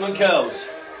Zottman curls.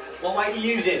 What weight are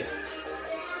you using?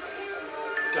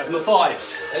 Go for my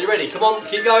 5s. Are you ready? Come on,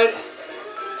 keep going.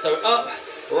 So up,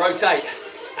 rotate,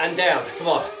 and down. Come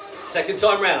on. Second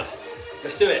time round.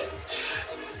 Let's do it.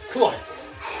 Come on.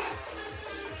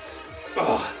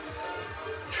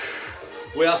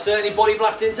 We are certainly body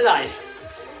blasting today.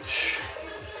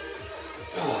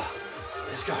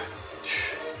 Let's go.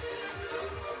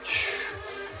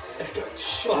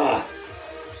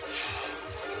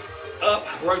 Up,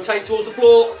 rotate towards the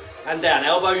floor, and down.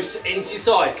 Elbows into your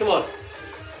side. Come on.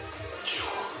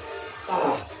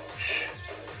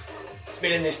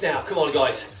 Feeling this now. Come on,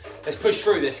 guys. Let's push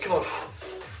through this. Come on.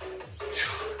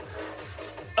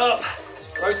 Up,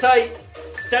 rotate,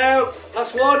 down.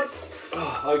 Last one.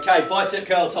 Okay, bicep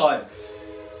curl time.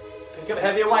 Pick up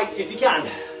heavier weights if you can.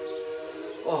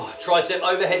 Tricep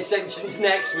overhead sections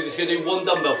next. We're just going to do one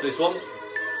dumbbell for this one.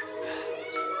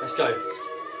 Let's go.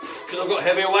 Because I've got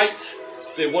heavier weights,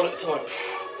 do one at a time.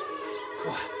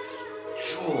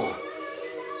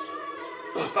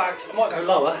 In fact, I might go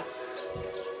lower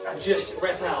and just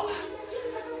rep out.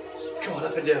 Come on,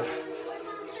 up and down.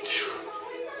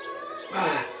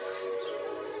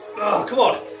 Come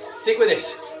on, stick with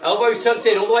this. Elbows tucked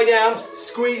in all the way down,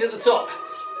 squeeze at the top.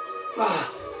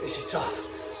 This is tough.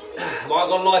 Might have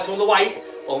gone lighter on the weight,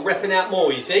 but I'm repping out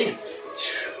more, you see.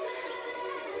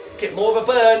 Get more of a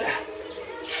burn.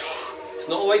 It's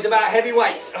not always about heavy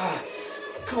weights.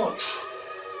 Come on.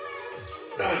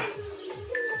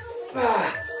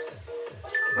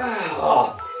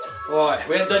 Right,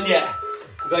 we ain't done yet.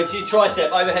 Go to your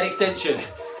tricep overhead extension.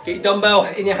 Get your dumbbell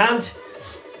in your hand.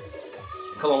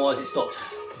 Come on, why has it stopped?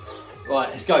 Right,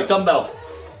 let's go, dumbbell.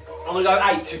 I'm gonna go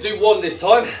 8, so do 1 this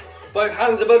time. Both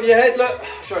hands above your head, look,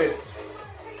 I'll show you.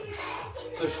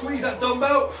 So squeeze that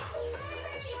dumbbell.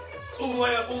 All the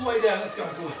way up, all the way down, let's go,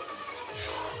 come on.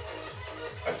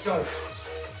 Let's go.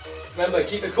 Remember,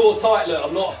 keep the core tight, look,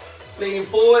 I'm not leaning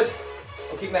forward.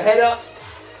 I'm keeping my head up,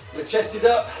 my chest is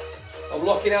up. I'm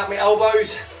locking out my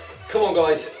elbows. Come on,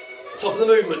 guys, top of the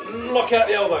movement, lock out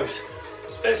the elbows.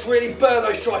 Let's really burn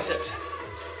those triceps.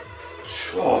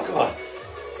 Oh, come on,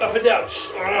 up and down.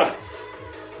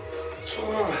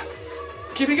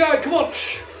 Keep it going, come on.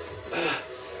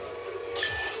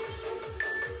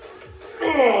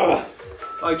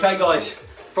 Okay, guys,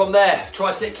 from there,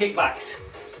 tricep kickbacks.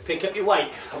 Pick up your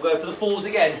weight. I'll go for the falls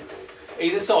again,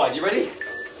 either side. You ready?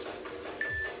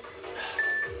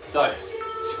 So,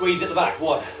 squeeze at the back.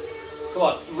 1. Come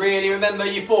on, really remember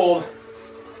your form.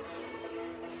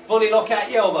 Fully lock out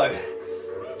your elbow.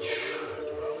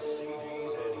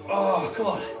 Oh, come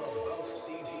on.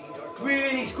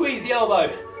 Really squeeze the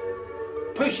elbow.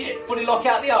 Push it, fully lock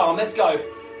out the arm. Let's go.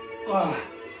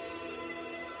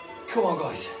 Come on,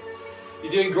 guys.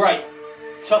 You're doing great.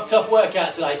 Tough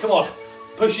workout today. Come on,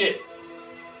 push it.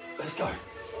 Let's go.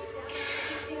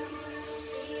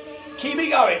 Keep it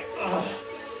going.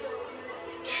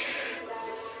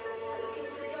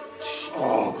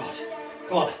 Oh, God.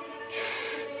 Come on.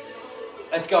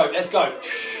 Let's go, let's go.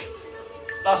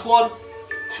 Last one.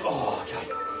 Oh, okay.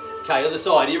 Okay, other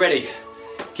side. Are you ready?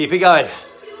 Keep it going.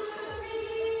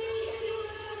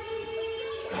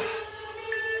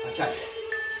 Okay.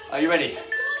 Are you ready?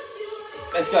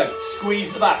 Let's go.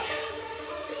 Squeeze the back.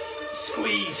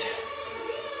 Squeeze.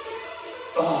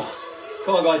 Oh.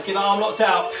 Come on, guys. Keep that arm locked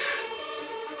out.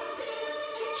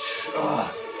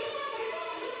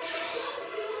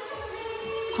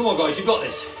 Come on, guys. You've got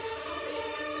this.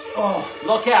 Oh,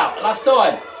 lock out. Last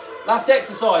time. Last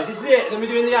exercise. This is it. Then we're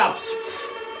doing the abs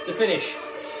to finish.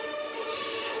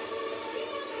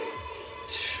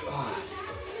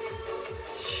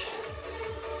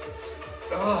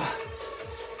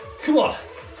 Come on.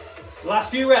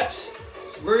 Last few reps.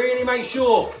 Really make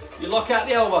sure you lock out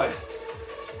the elbow.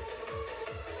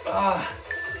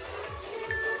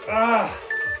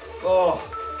 Oh,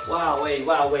 wowee,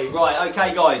 wowee. Right,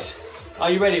 okay, guys.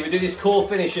 Are you ready? We do this core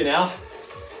finisher now.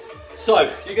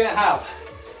 So, you're going to have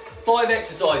 5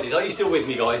 exercises. Are you still with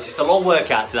me, guys? It's a long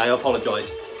workout today, I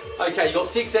apologise. Okay, you've got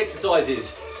 6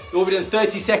 exercises. You'll be doing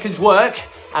 30 seconds work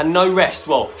and no rest.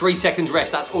 Well, 3 seconds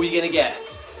rest, that's all you're going to get.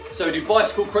 So we do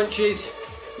bicycle crunches,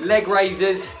 leg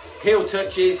raisers, heel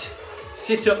touches,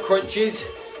 sit-up crunches,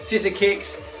 scissor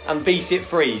kicks, and V-sit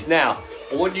frees. Now,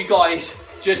 I want you guys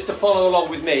just to follow along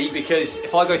with me, because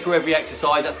if I go through every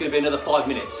exercise, that's going to be another 5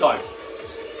 minutes. So,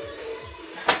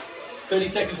 30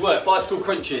 seconds work, bicycle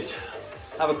crunches.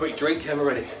 Have a quick drink and we're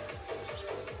ready.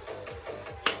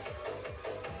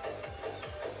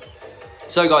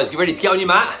 So guys, get ready to get on your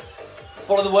mat.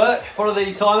 Follow the work, follow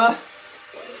the timer.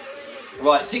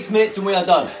 Right, 6 minutes and we are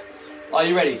done. Are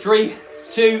you ready? 3,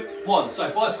 2, 1. So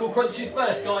bicycle crunches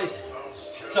first, guys.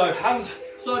 So hands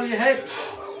side of your head.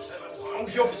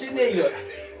 Onto your opposite knee, look.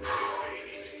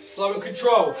 Slow and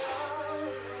control.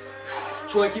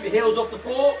 Try and keep your heels off the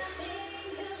floor.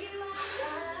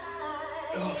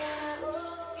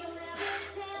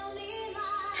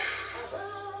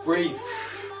 Breathe.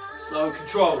 Slow and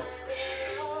control.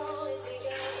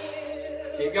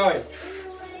 Keep going.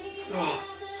 No.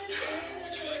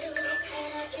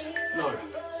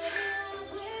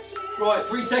 Right,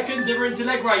 3 seconds, then we're into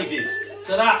leg raises.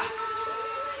 So that,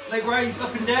 leg raise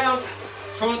up and down.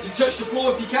 Try not to touch the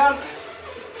floor if you can.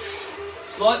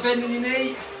 Slight bend in your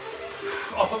knee.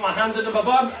 I'll put my hands under my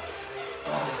bum.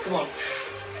 Come on.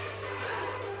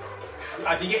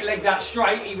 If you get your legs out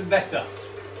straight, even better.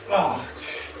 Can't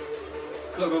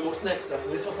remember what's next after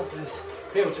this. What's after this?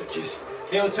 Heel touches.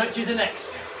 Heel touches are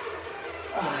next.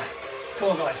 Come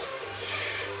on, guys.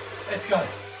 Let's go.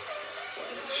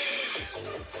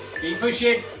 Keep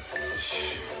pushing.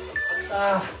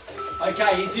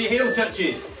 Okay, into your heel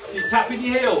touches. So you're tapping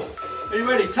your heel. Are you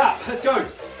ready? Tap. Let's go.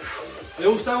 They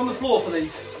all stay on the floor for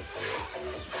these.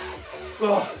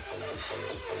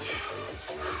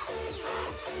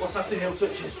 What's after heel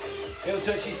touches? Heel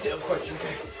touches, sit up crunch,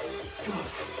 okay? Come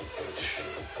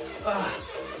on.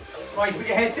 Right, put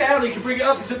your head down, you can bring it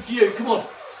up, it's up to you, come on.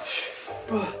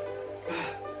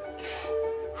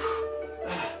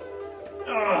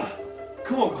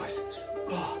 Come on, guys.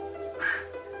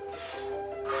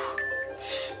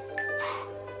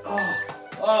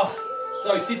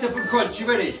 So sit up and crunch, you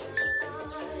ready?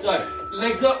 So,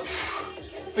 legs up,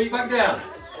 feet back down.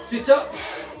 Sit up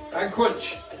and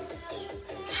crunch.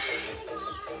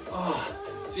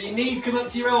 So your knees come up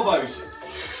to your elbows,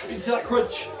 into that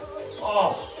crunch.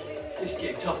 This is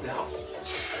getting tough now.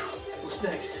 What's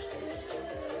next?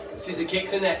 Scissor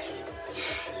kicks are next.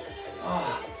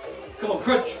 Come on,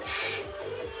 crunch.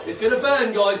 It's going to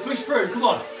burn, guys, push through, come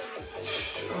on.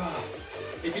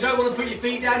 If you don't want to put your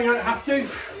feet down, you don't have to.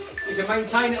 You can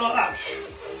maintain it like that.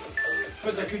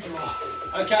 Depends how good you are.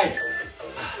 Okay,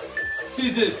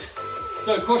 scissors.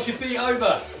 So cross your feet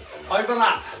over,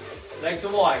 overlap, legs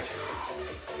are wide.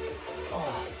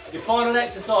 Your final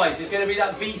exercise is going to be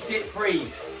that V-sit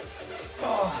freeze.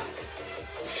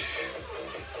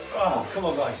 Come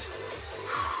on, guys.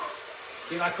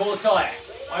 Keep that core tight.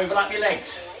 Overlap your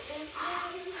legs.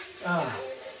 Come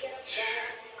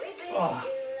on.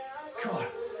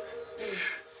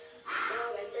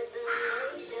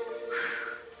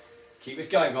 Keep this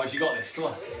going, guys. You got this. Come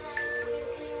on.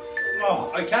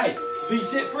 Okay.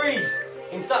 V-sit freeze.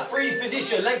 Into that freeze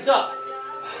position. Legs up.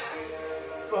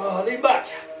 Lean back.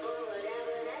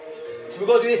 So we've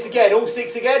got to do this again. All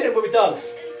 6 again, and we'll be done.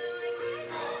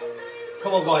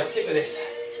 Come on, guys. Stick with this.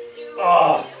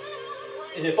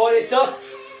 If you find it tough,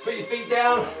 put your feet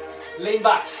down. Lean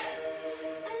back.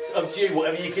 It's up to you.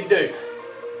 Whatever you can do.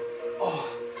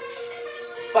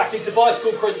 Back into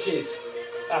bicycle crunches.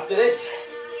 After this.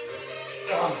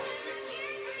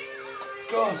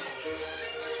 God.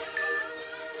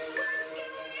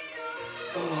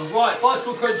 Right,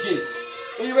 bicycle crunches.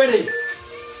 Are you ready?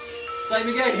 Same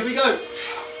again, here we go.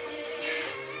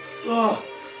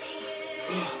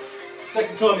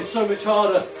 Second time is so much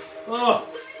harder. Come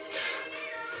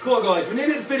on, guys, we're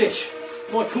nearly at the finish.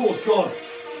 My core's gone.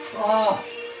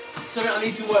 Something I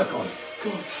need to work on.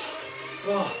 Come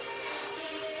on.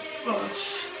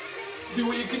 Do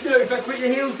what you can do. In fact, put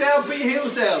your heels down, put your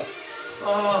heels down.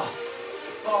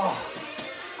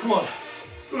 Come on.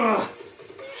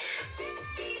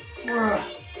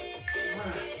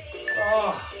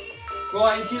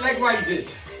 Right, into your leg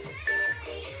raises.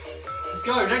 Let's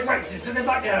go, leg raises, and then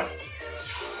back down.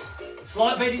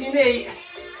 Slight bend in your knee.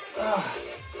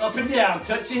 Up and down,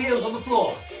 touch your heels on the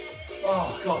floor.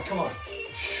 God, come on.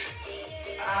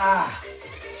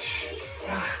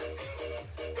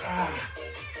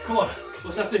 Come on,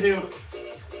 what's after heel?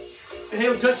 The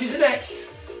heel touches are next.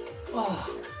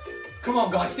 Come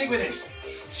on, guys, stick with this.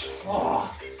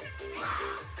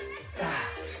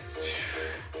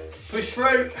 Push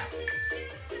through.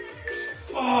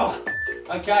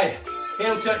 Okay,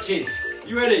 heel touches.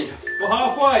 You ready? We're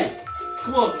halfway.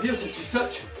 Come on, heel touches,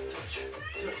 touch.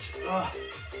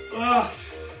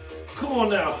 Come on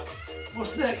now.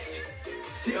 What's next?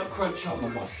 Sit up crunch. Oh my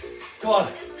God.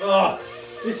 Come on.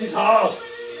 This is hard.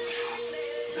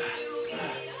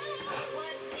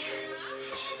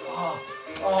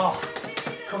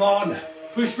 Come on.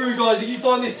 Push through, guys. If you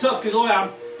find this tough, because I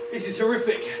am, this is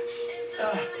horrific.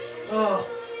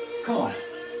 Come on.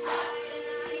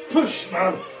 Push,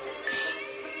 man.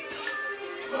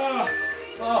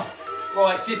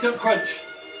 Right, sit up crunch.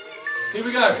 Here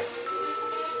we go.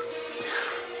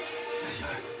 Let's go.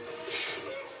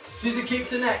 Scissor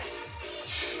kicks are next.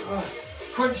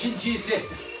 Crunch into your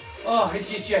chest.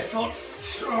 Into your chest. Come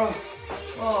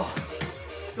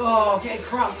on. Getting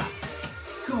cramp.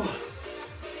 Come on.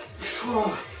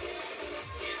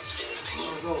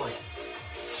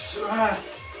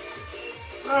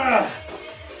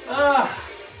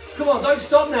 Come on, don't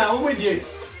stop now, I'm with you.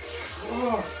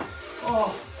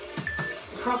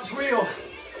 The cramp's real.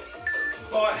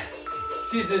 Right,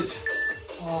 scissors.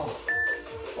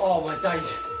 Oh my days,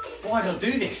 why did I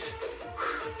do this?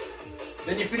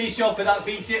 Then you finish off with that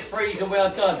V-sit freeze and we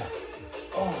are done.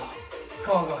 Oh,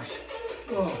 come on guys.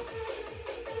 Oh.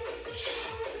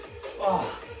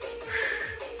 Oh.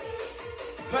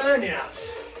 Burning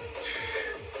abs.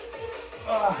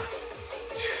 Oh.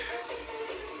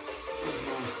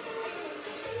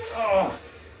 Oh.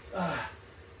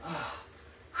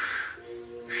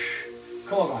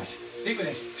 Come on guys, stick with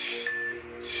this.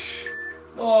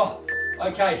 Oh,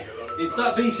 okay, it's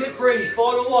that V-sit freeze,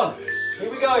 final one.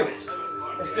 Here we go,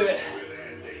 let's do it.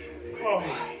 Oh.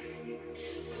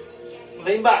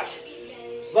 Lean back.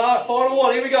 Final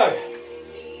one, here we go.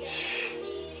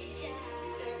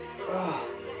 Oh.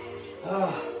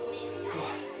 Oh.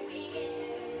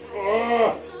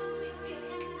 Oh.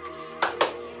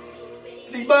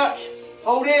 Lean back,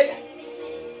 hold it.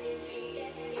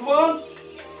 Come on.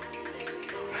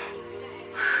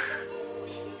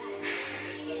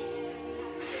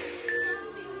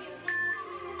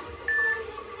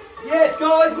 Yes,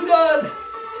 guys, we're done.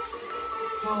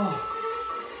 Oh.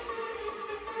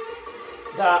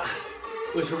 That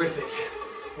was horrific.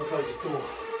 I'll close this door.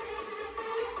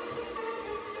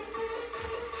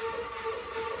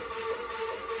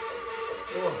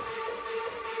 Oh.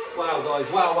 Wow,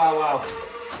 guys, wow.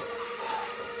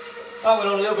 That went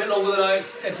on a little bit longer than I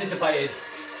anticipated.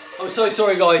 I'm so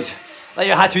sorry, guys, that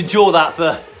you had to endure that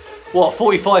for, what,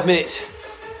 45 minutes?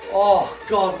 Oh,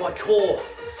 God, my core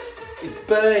is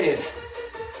burning.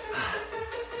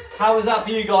 How was that for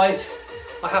you guys?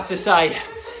 I have to say,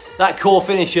 that core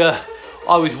finisher,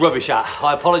 I was rubbish at.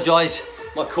 I apologise,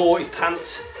 my core is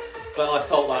pants, but I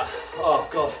felt that. Oh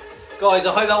God. Guys,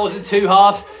 I hope that wasn't too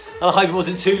hard, and I hope it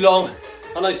wasn't too long.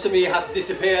 I know some of you had to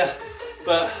disappear,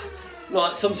 but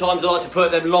sometimes I like to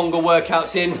put them longer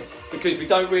workouts in because we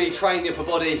don't really train the upper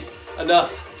body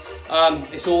enough.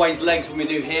 It's always legs when we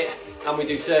do HIIT and we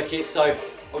do circuits, so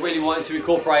I really wanted to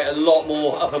incorporate a lot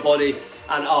more upper body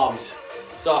and arms.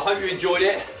 So I hope you enjoyed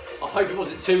it. I hope it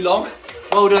wasn't too long.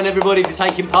 Well done everybody for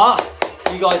taking part.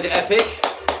 You guys are epic,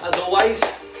 as always.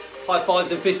 High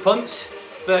fives and fist pumps,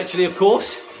 virtually of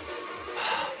course.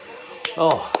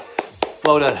 Oh,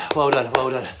 well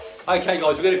done. Okay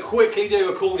guys, we're going to quickly do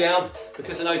a cool down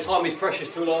because I know time is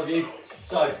precious to a lot of you.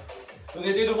 So, we're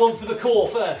going to do the one for the core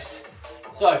first.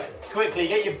 So,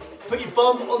 quickly, put your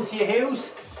bum onto your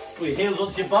heels, or your heels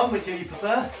onto your bum, whichever you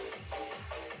prefer.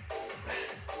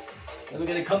 Then we're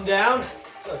going to come down,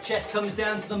 so our chest comes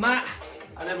down to the mat,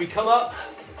 and then we come up,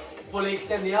 fully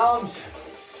extend the arms,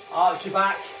 arch your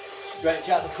back, stretch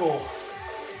out the core.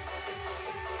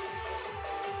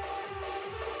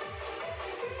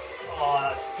 Oh,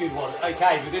 that's a good one.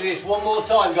 Okay, we're going to do this one more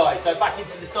time, guys. So back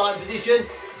into the starting position.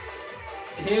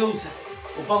 Heels,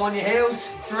 or bum on your heels.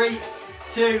 3,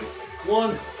 2,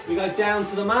 1. We go down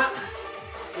to the mat.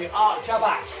 We arch our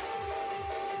back.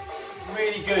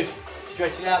 Really good.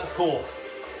 Stretching out the core.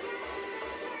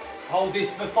 Hold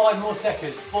this for 5 more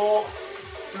seconds. 4,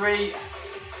 3,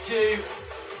 2,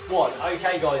 1.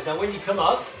 Okay, guys. Now, when you come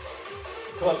up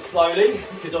slowly,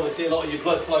 because obviously a lot of your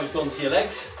blood flow's gone to your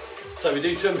legs. So we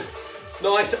do some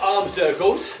nice arm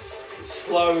circles,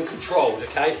 slow and controlled,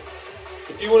 okay?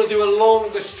 If you want to do a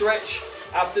longer stretch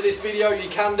after this video, you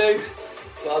can do,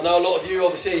 but I know a lot of you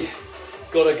obviously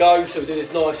got to go, so we do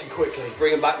this nice and quickly.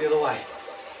 Bring them back the other way,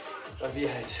 over your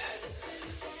heads.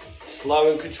 Slow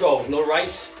and controlled, not a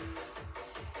race.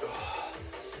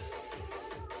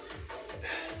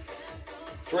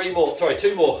 2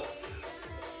 more.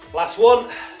 Last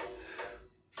one.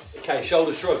 Okay,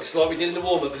 shoulder shrugs, like we did in the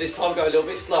warm-up, but this time go a little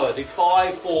bit slower. Do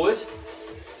 5 forward,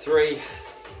 3,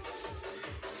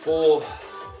 4,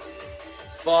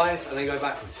 5, and then go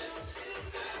backwards.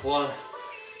 1,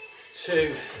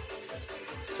 2,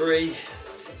 3,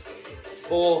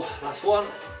 4, last one.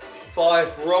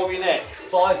 5, roll your neck.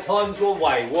 5 times one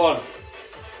way. 1,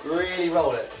 really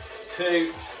roll it.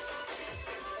 2,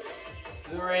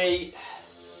 3,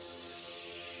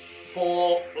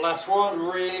 4, last one,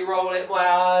 really roll it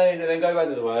wide, and then go back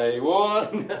the other way.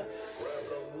 1,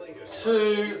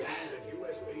 2,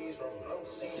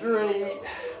 3,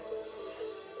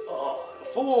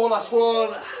 4, last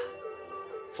one,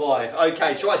 5.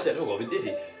 Okay, tricep, oh, I've been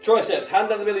dizzy. Triceps, hand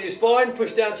down the middle of your spine,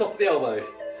 push down top of the elbow.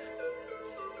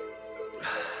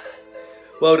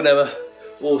 Well done, Emma.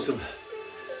 Awesome.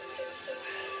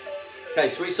 Okay,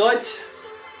 switch sides.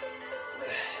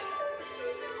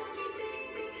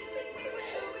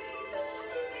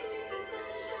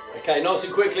 Okay, nice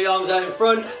and quickly, arms out in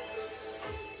front.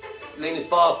 Lean as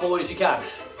far forward as you can.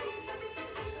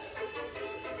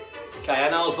 Okay,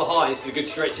 and arms behind. This is a good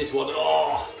stretch, this one.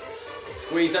 Oh,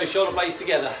 squeeze those shoulder blades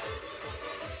together.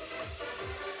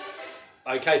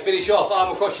 Okay, finish off,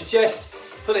 arm across your chest,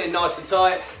 pull it in nice and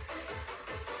tight.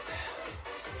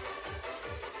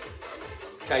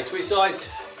 Okay, switch sides.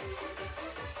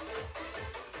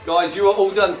 Guys, you are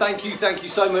all done. Thank you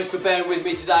so much for bearing with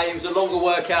me today. It was a longer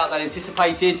workout than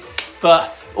anticipated,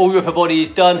 but all your upper body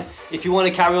is done. If you want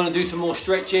to carry on and do some more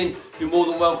stretching, you're more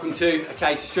than welcome to.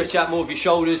 Okay, so stretch out more of your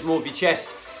shoulders, more of your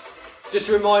chest. Just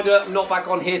a reminder, I'm not back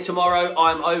on here tomorrow.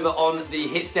 I'm over on the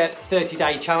Hit Step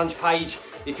 30-day challenge page.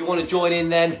 If you want to join in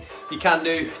then, you can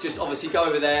do. Just obviously go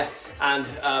over there and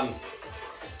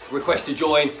request to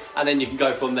join, and then you can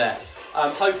go from there.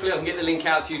 Hopefully I can get the link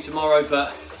out to you tomorrow,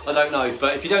 but I don't know.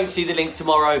 But if you don't see the link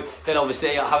tomorrow, then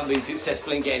obviously I haven't been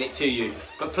successful in getting it to you.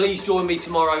 But please join me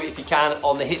tomorrow if you can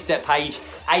on the Hit Step page,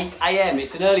 8 AM.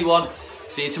 It's an early one.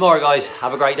 See you tomorrow, guys.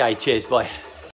 Have a great day. Cheers. Bye.